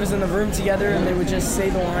everybody was in the room together and they would just say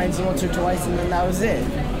the lines once or twice and then that was it.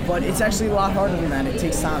 But it's actually a lot harder than that. It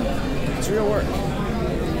takes time. It's real work.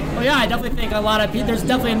 Well, yeah, I definitely think a lot of people, there's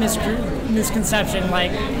definitely a misconception.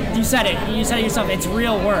 Like, you said it yourself, it's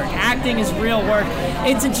real work. Acting is real work.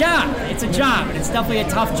 It's a job, and it's definitely a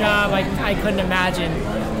tough job. I couldn't imagine.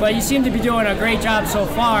 But you seem to be doing a great job so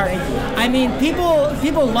far. I mean,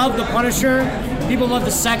 people love The Punisher People love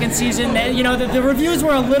the second season. The reviews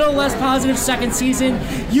were a little less positive second season.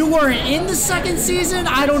 You weren't in the second season.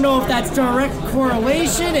 I don't know if that's direct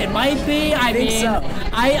correlation. It might be. I mean, so.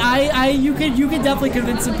 You could definitely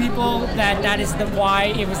convince some people that is why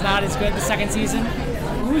it was not as good the second season.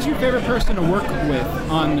 Who was your favorite person to work with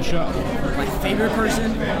on the show? My favorite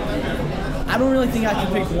person? I don't really think I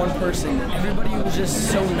could pick one person. Everybody was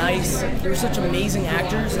just so nice. They were such amazing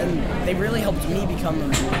actors, and they really helped me become a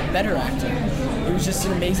better actor. It was just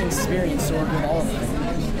an amazing experience to work with all of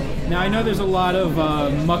them. Now, I know there's a lot of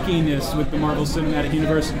muckiness with the Marvel Cinematic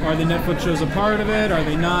Universe. Are the Netflix shows a part of it? Are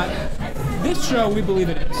they not? This show, we believe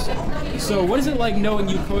it is. So what is it like knowing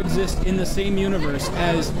you coexist in the same universe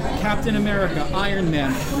as Captain America, Iron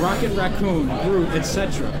Man, Rocket Raccoon, Groot,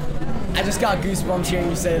 etc.? I just got goosebumps hearing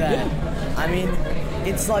you say that. I mean,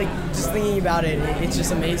 it's like, just thinking about it, it's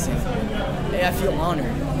just amazing. I feel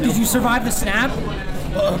honored. Did you survive the snap?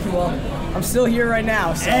 Well, I'm still here right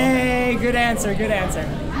now, so... Hey, good answer.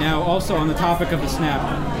 Now, also on the topic of the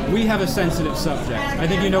snap, we have a sensitive subject. I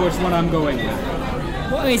think you know which one I'm going with.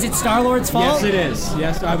 Well, is it Star-Lord's fault? Yes, it is.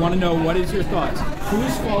 Yes, I want to know, what is your thoughts?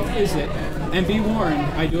 Whose fault is it? And be warned,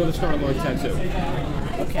 I do have a Star-Lord tattoo.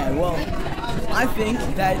 Okay, well, I think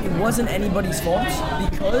that it wasn't anybody's fault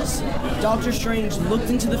because Doctor Strange looked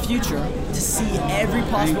into the future to see every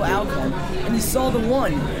possible outcome, and he saw the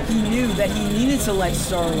one. He knew that he needed to let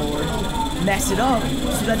Star-Lord mess it up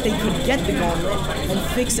so that they could get the gauntlet and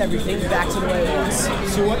fix everything back to the way it was.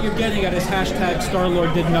 So what you're getting at is hashtag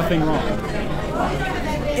Star-Lord did nothing wrong.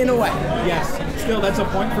 In a way. Yes. Still, that's a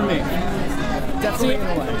point for me. Definitely in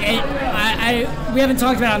a way. We haven't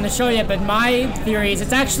talked about it on the show yet, but my theory is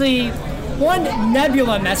it's actually, one,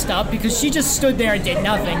 Nebula messed up because she just stood there and did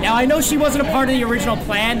nothing. Now, I know she wasn't a part of the original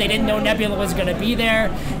plan. They didn't know Nebula was going to be there.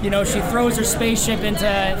 She throws her spaceship into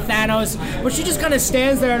Thanos, but she just kind of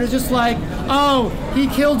stands there and is just like, oh, he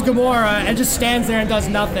killed Gamora, and just stands there and does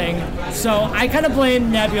nothing. So I kind of blame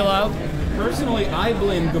Nebula. Personally, I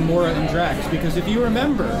blame Gamora and Drax because if you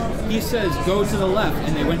remember, he says go to the left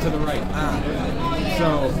and they went to the right.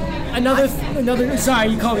 So another. Sorry,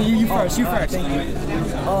 you called me. You first. You first. Thank you.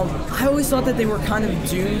 I always thought that they were kind of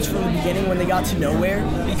doomed from the beginning when they got to nowhere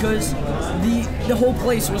because the whole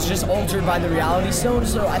place was just altered by the Reality Stone.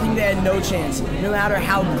 So I think they had no chance, no matter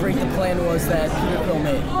how great the plan was that Peter Quill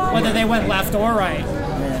made. Whether they went left or right.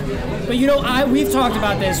 Yeah. But we've talked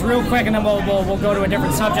about this real quick, and then we'll go to a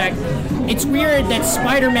different subject. It's weird that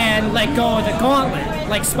Spider-Man let go of the gauntlet.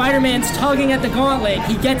 Like, Spider-Man's tugging at the gauntlet,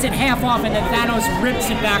 he gets it half off, and then Thanos rips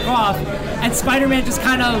it back off, and Spider-Man just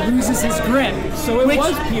kind of loses his grip. So it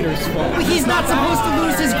was Peter's fault. He's not supposed to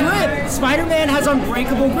lose his grip. Spider-Man has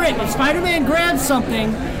unbreakable grip. If Spider-Man grabs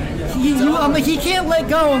something, he can't let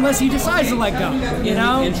go unless he decides to let go,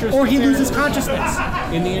 or he loses consciousness.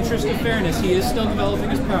 In the interest of fairness, he is still developing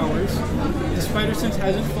his powers. The spider sense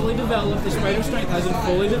hasn't fully developed. The spider strength hasn't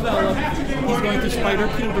fully developed. He's going through spider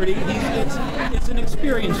puberty. It's an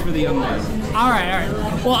experience for the young man. All right.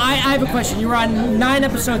 Well, I have a question. You were on 9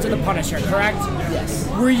 episodes of The Punisher, correct? Yes.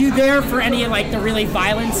 Were you there for any of the really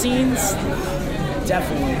violent scenes?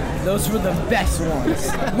 Definitely. Those were the best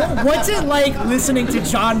ones. What's it like listening to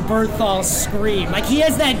John Bernthal scream? Like, he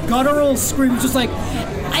has that guttural scream, just like,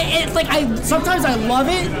 sometimes I love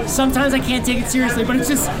it, sometimes I can't take it seriously, but it's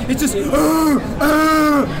just,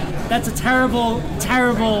 that's a terrible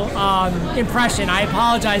impression. I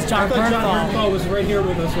apologize, John Bernthal. John Bernthal was right here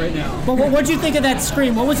with us right now. But what'd you think of that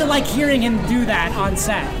scream? What was it like hearing him do that on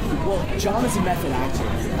set? Well, John is a method actor.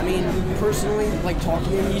 I mean, personally, talking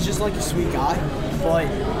to him, he's just a sweet guy. But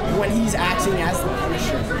when he's acting as the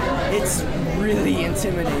Punisher, it's really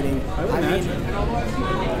intimidating. I mean,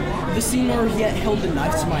 the scene where he held the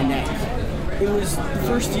knife to my neck, it was the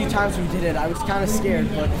first few times we did it, I was kind of scared,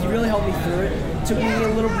 but he really helped me through it. It took me a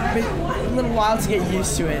little while to get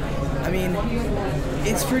used to it. I mean,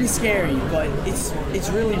 it's pretty scary, but it's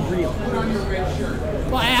really real.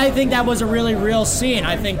 Well, I think that was a really real scene.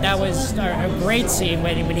 I think that was a great scene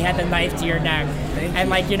when he had the knife to your neck. And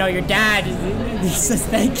your dad, he says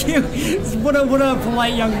thank you. What a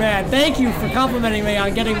polite young man. Thank you for complimenting me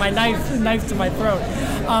on getting my knife to my throat.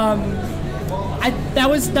 That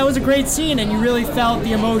was a great scene, and you really felt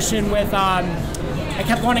the emotion with. I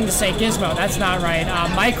kept wanting to say Gizmo. That's not right.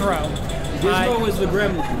 Micro. Gizmo was the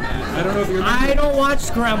gremlin. I don't know if you remember. I don't watch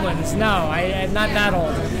Gremlins. No, I'm not that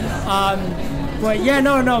old. But yeah,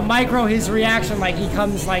 no. Micro, his reaction, he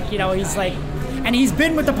comes he's and he's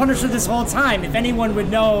been with the Punisher this whole time. If anyone would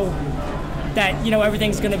know that,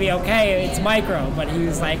 everything's going to be okay, it's Micro. But he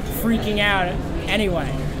was freaking out anyway.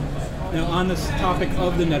 Now, on this topic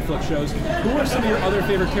of the Netflix shows, who are some of your other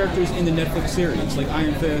favorite characters in the Netflix series, like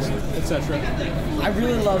Iron Fist, etc.? I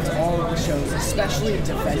really loved all of the shows, especially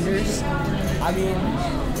Defenders. I mean,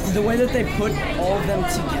 the way that they put all of them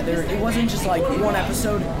together, it wasn't just like one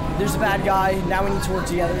episode, there's a bad guy, now we need to work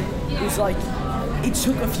together. It was like, it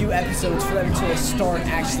took a few episodes for them to start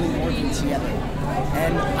actually working together.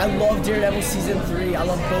 And I love Daredevil Season 3, I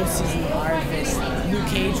love both seasons of Iron Fist. Luke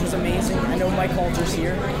Cage was amazing. I know Mike Coulter's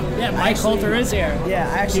here. Yeah, Mike Coulter is here. Yeah,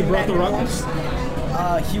 I actually He brought met the him ruckus?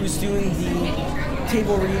 once. He was doing the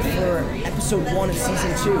table read for episode 1 of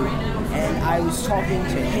season 2, and I was talking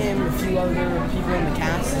to him, a few other people in the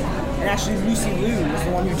cast, and actually Lucy Liu was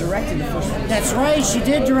the one who directed the first episode. That's right, she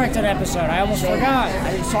did direct an episode. I almost forgot.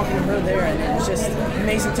 I was talking to her there, and it was just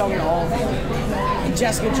amazing talking to all of them. And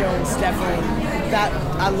Jessica Jones, definitely.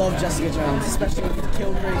 I love Jessica Jones, especially with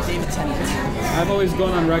Kilgrave, David Tennant. I've always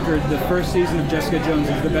gone on record, the first season of Jessica Jones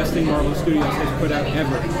is the best thing Marvel Studios has put out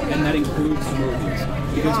ever, and that includes the movies.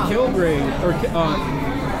 Because Kilgrave,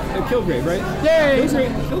 right? Yeah,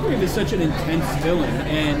 Kilgrave is such an intense villain,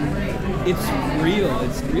 and it's real.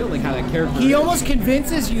 It's real, like how that character He is. almost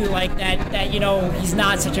convinces you like that, you know, he's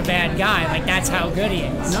not such a bad guy. Like, that's how good he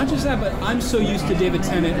is. Not just that, but I'm so used to David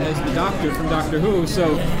Tennant as the Doctor from Doctor Who,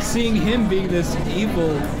 so seeing him being this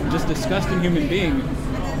evil, just disgusting human being,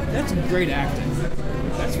 that's great acting.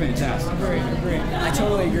 That's fantastic. I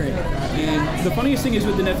totally agree. And the funniest thing is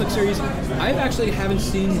with the Netflix series, I actually haven't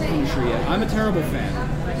seen Punisher yet. I'm a terrible fan.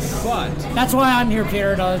 But That's why I'm here,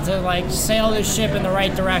 Peter, to like sail this ship in the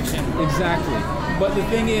right direction. exactly. But the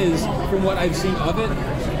thing is, from what I've seen of it,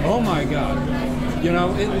 oh my god. You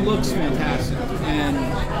know, it looks fantastic. And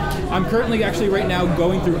I'm currently actually right now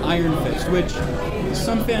going through Iron Fist, which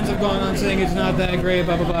some fans have gone on saying it's not that great,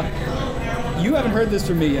 blah, blah, blah. You haven't heard this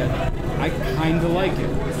from me yet. I kind of like it.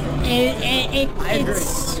 I agree.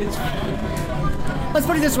 Let's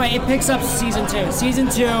put it this way, it picks up season 2. Season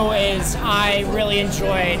 2 is, I really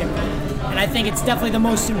enjoyed, and I think it's definitely the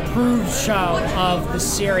most improved show of the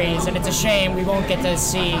series, and it's a shame we won't get to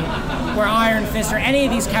see where Iron Fist or any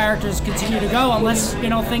of these characters continue to go unless, you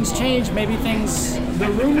know, things change, maybe things... The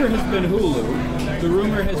rumor has been Hulu. The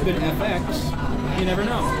rumor has been FX. You never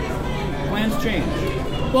know. Plans change.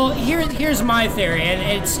 Well, here's my theory, and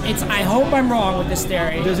it's I hope I'm wrong with this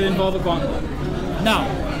theory. Does it involve a gauntlet? No.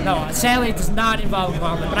 Sadly, it does not involve a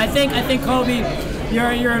gauntlet. But I think Kobi,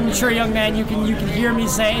 you're a mature young man. You can hear me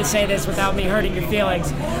say this without me hurting your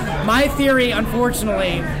feelings. My theory,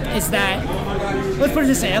 unfortunately, is that, let's put it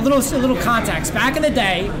this way, a little context. Back in the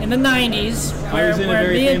day, in the '90s, I was in a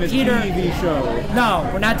very me and famous Peter, TV show. no,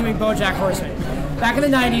 we're not doing BoJack Horseman. Back in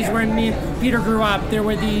the '90s, when me and Peter grew up, there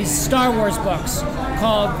were these Star Wars books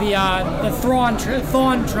called the Thrawn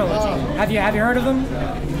trilogy. Have you heard of them?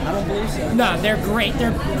 I don't believe so. No, they're great.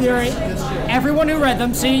 They're everyone who read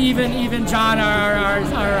them. See, even John, our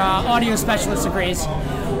audio specialist, agrees.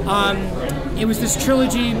 It was this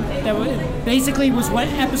trilogy that basically was what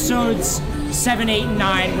episodes 7, 8, and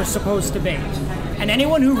 9 were supposed to be. And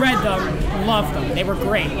anyone who read them loved them. They were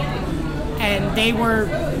great, and they were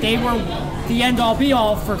the end-all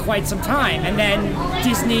be-all for quite some time. And then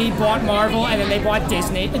Disney bought Marvel, and then they bought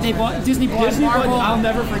Disney. Disney bought Marvel. I'll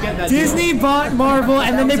never forget that. Disney bought Marvel,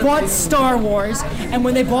 and then they bought Star Wars. And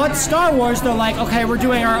when they bought Star Wars, they're like, okay, we're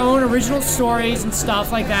doing our own original stories and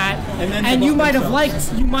stuff like that. And then And they you bought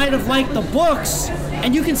might have liked the books,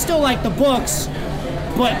 and you can still like the books,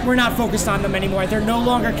 but we're not focused on them anymore. They're no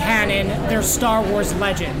longer canon. They're Star Wars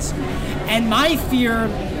legends. And my fear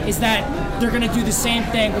is that they're going to do the same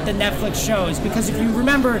thing with the Netflix shows, because if you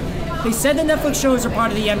remember, they said the Netflix shows are part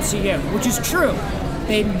of the MCU, which is true.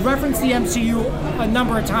 They reference the MCU a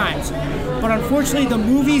number of times, but unfortunately the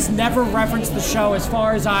movies never reference the show as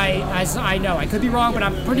far as I know. I could be wrong, but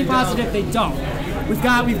I'm pretty positive they don't. We've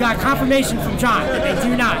got confirmation from John that they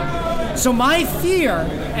do not. So my fear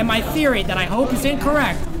and my theory that I hope is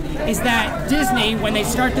incorrect is that Disney, when they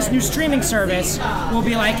start this new streaming service, will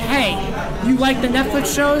be like, hey, you like the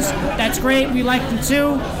Netflix shows? That's great, we like them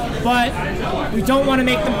too, but we don't want to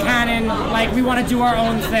make them canon, like we want to do our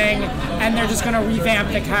own thing, and they're just going to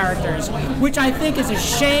revamp the characters, which I think is a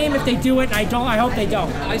shame if they do it, and I hope they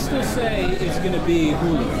don't. I still say it's going to be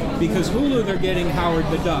Hulu, because Hulu, they're getting Howard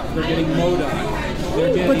the Duck, they're getting MODOK.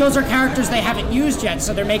 But those are characters they haven't used yet,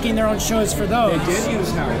 so they're making their own shows for those. They did use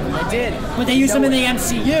Howard. I did. But they use them in the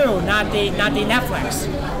MCU, not the Netflix.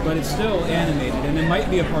 But it's still animated, and it might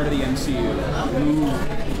be a part of the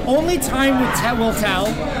MCU. Only time will tell.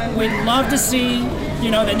 We'd love to see, the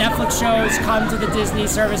Netflix shows come to the Disney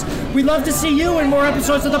service. We'd love to see you in more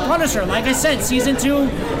episodes of The Punisher. Like I said, season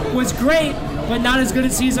 2 was great, but not as good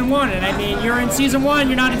as season 1. And I mean, you're in season 1,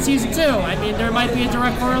 you're not in season 2. I mean, there might be a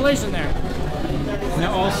direct correlation there.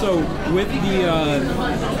 Now, also, with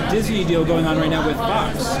the Disney deal going on right now with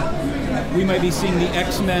Fox, we might be seeing the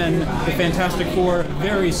X-Men, the Fantastic Four,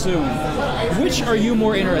 very soon. Which are you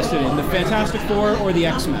more interested in, the Fantastic Four or the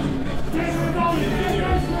X-Men?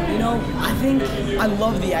 You know, I think I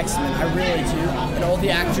love the X-Men, I really do, and all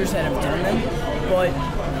the actors that have done them, but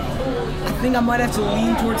I think I might have to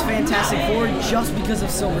lean towards Fantastic Four just because of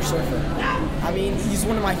Silver Surfer. I mean, he's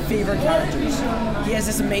one of my favorite characters. He has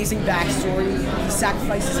this amazing backstory. He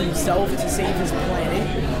sacrifices himself to save his planet,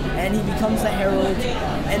 and he becomes the Herald,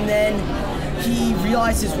 and then he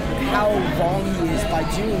realizes how wrong he is by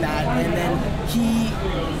doing that, and then he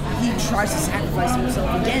tries to sacrifice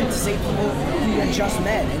himself again to save people who he had just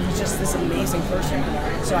met, and he's just this amazing person.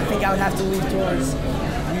 So I think I would have to lean towards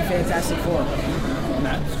the Fantastic Four.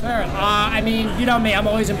 Fair. I mean, you know me, I'm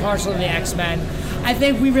always impartial to the X-Men. I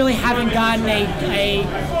think we really haven't gotten a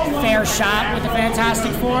fair shot with the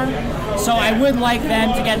Fantastic Four, so I would like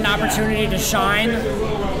them to get an opportunity to shine,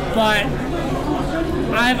 but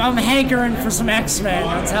I'm hankering for some X-Men,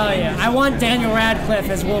 I'll tell you. I want Daniel Radcliffe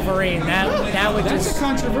as Wolverine. That would That's just... a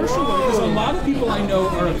controversial one, because a lot of people I know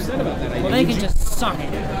are upset about that idea. Well, they can just suck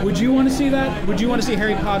it. Would you want to see that? Would you want to see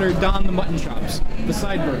Harry Potter don the mutton chops, the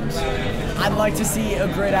sideburns? I'd like to see a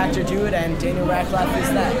great actor do it, and Daniel Radcliffe is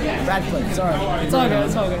that. Radcliffe, sorry. It's all good,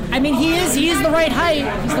 it's all good. I mean, he is the right height.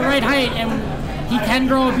 He's the right height, and he can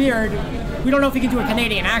grow a beard. We don't know if he can do a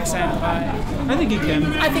Canadian accent, but... I think he can.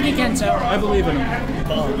 I think he can, too. I believe in him.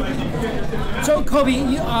 So,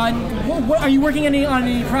 Kobi, what, are you working on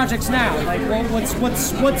any projects now? Like,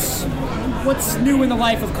 what's new in the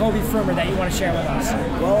life of Kobi Frumer that you want to share with us?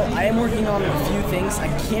 Well, I am working on a few things. I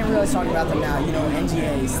can't really talk about them now. You know,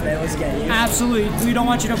 NDAs, they always get you. Absolutely. We don't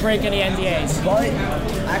want you to break any NDAs. But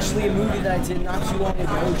actually, a movie that I did not too long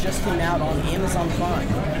ago just came out on Amazon Prime.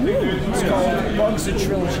 It's called Bugs, a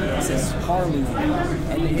Trilogy. It's this horror movie,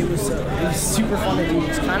 and it was super fun to do.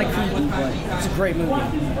 It's kind of creepy, but it's a great movie.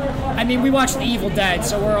 I mean, we watched The Evil Dead,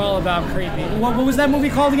 so we're all about creepy. What was that movie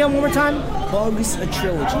called again? One more time? Bugs, a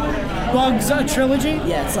Trilogy. Bugs, a Trilogy?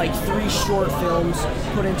 Yeah, it's like 3 short films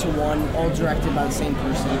put into one, all directed by the same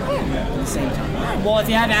person at the same time. Well, if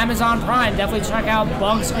you have Amazon Prime, definitely check out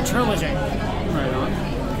Bugs, a Trilogy. Right on.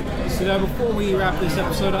 So now, before we wrap this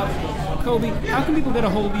episode up, Kobi, how can people get a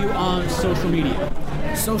hold of you on social media?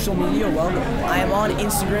 Social media, well, I am on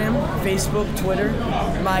Instagram, Facebook, Twitter.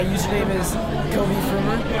 My username is Kobi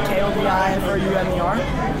Frumer, KOBIFRUMER.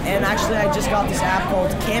 And actually, I just got this app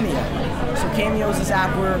called Cameo. So Cameo is this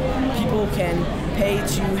app where people can pay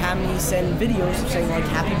to have me send videos saying like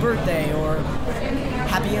happy birthday or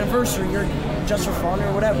happy anniversary or just for fun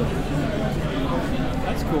or whatever.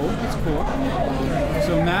 That's cool. That's cool.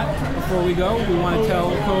 So Matt, before we go, we want to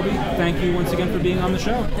tell Kobi thank you once again for being on the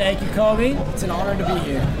show. Thank you, Kobi. It's an honor to be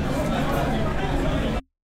here.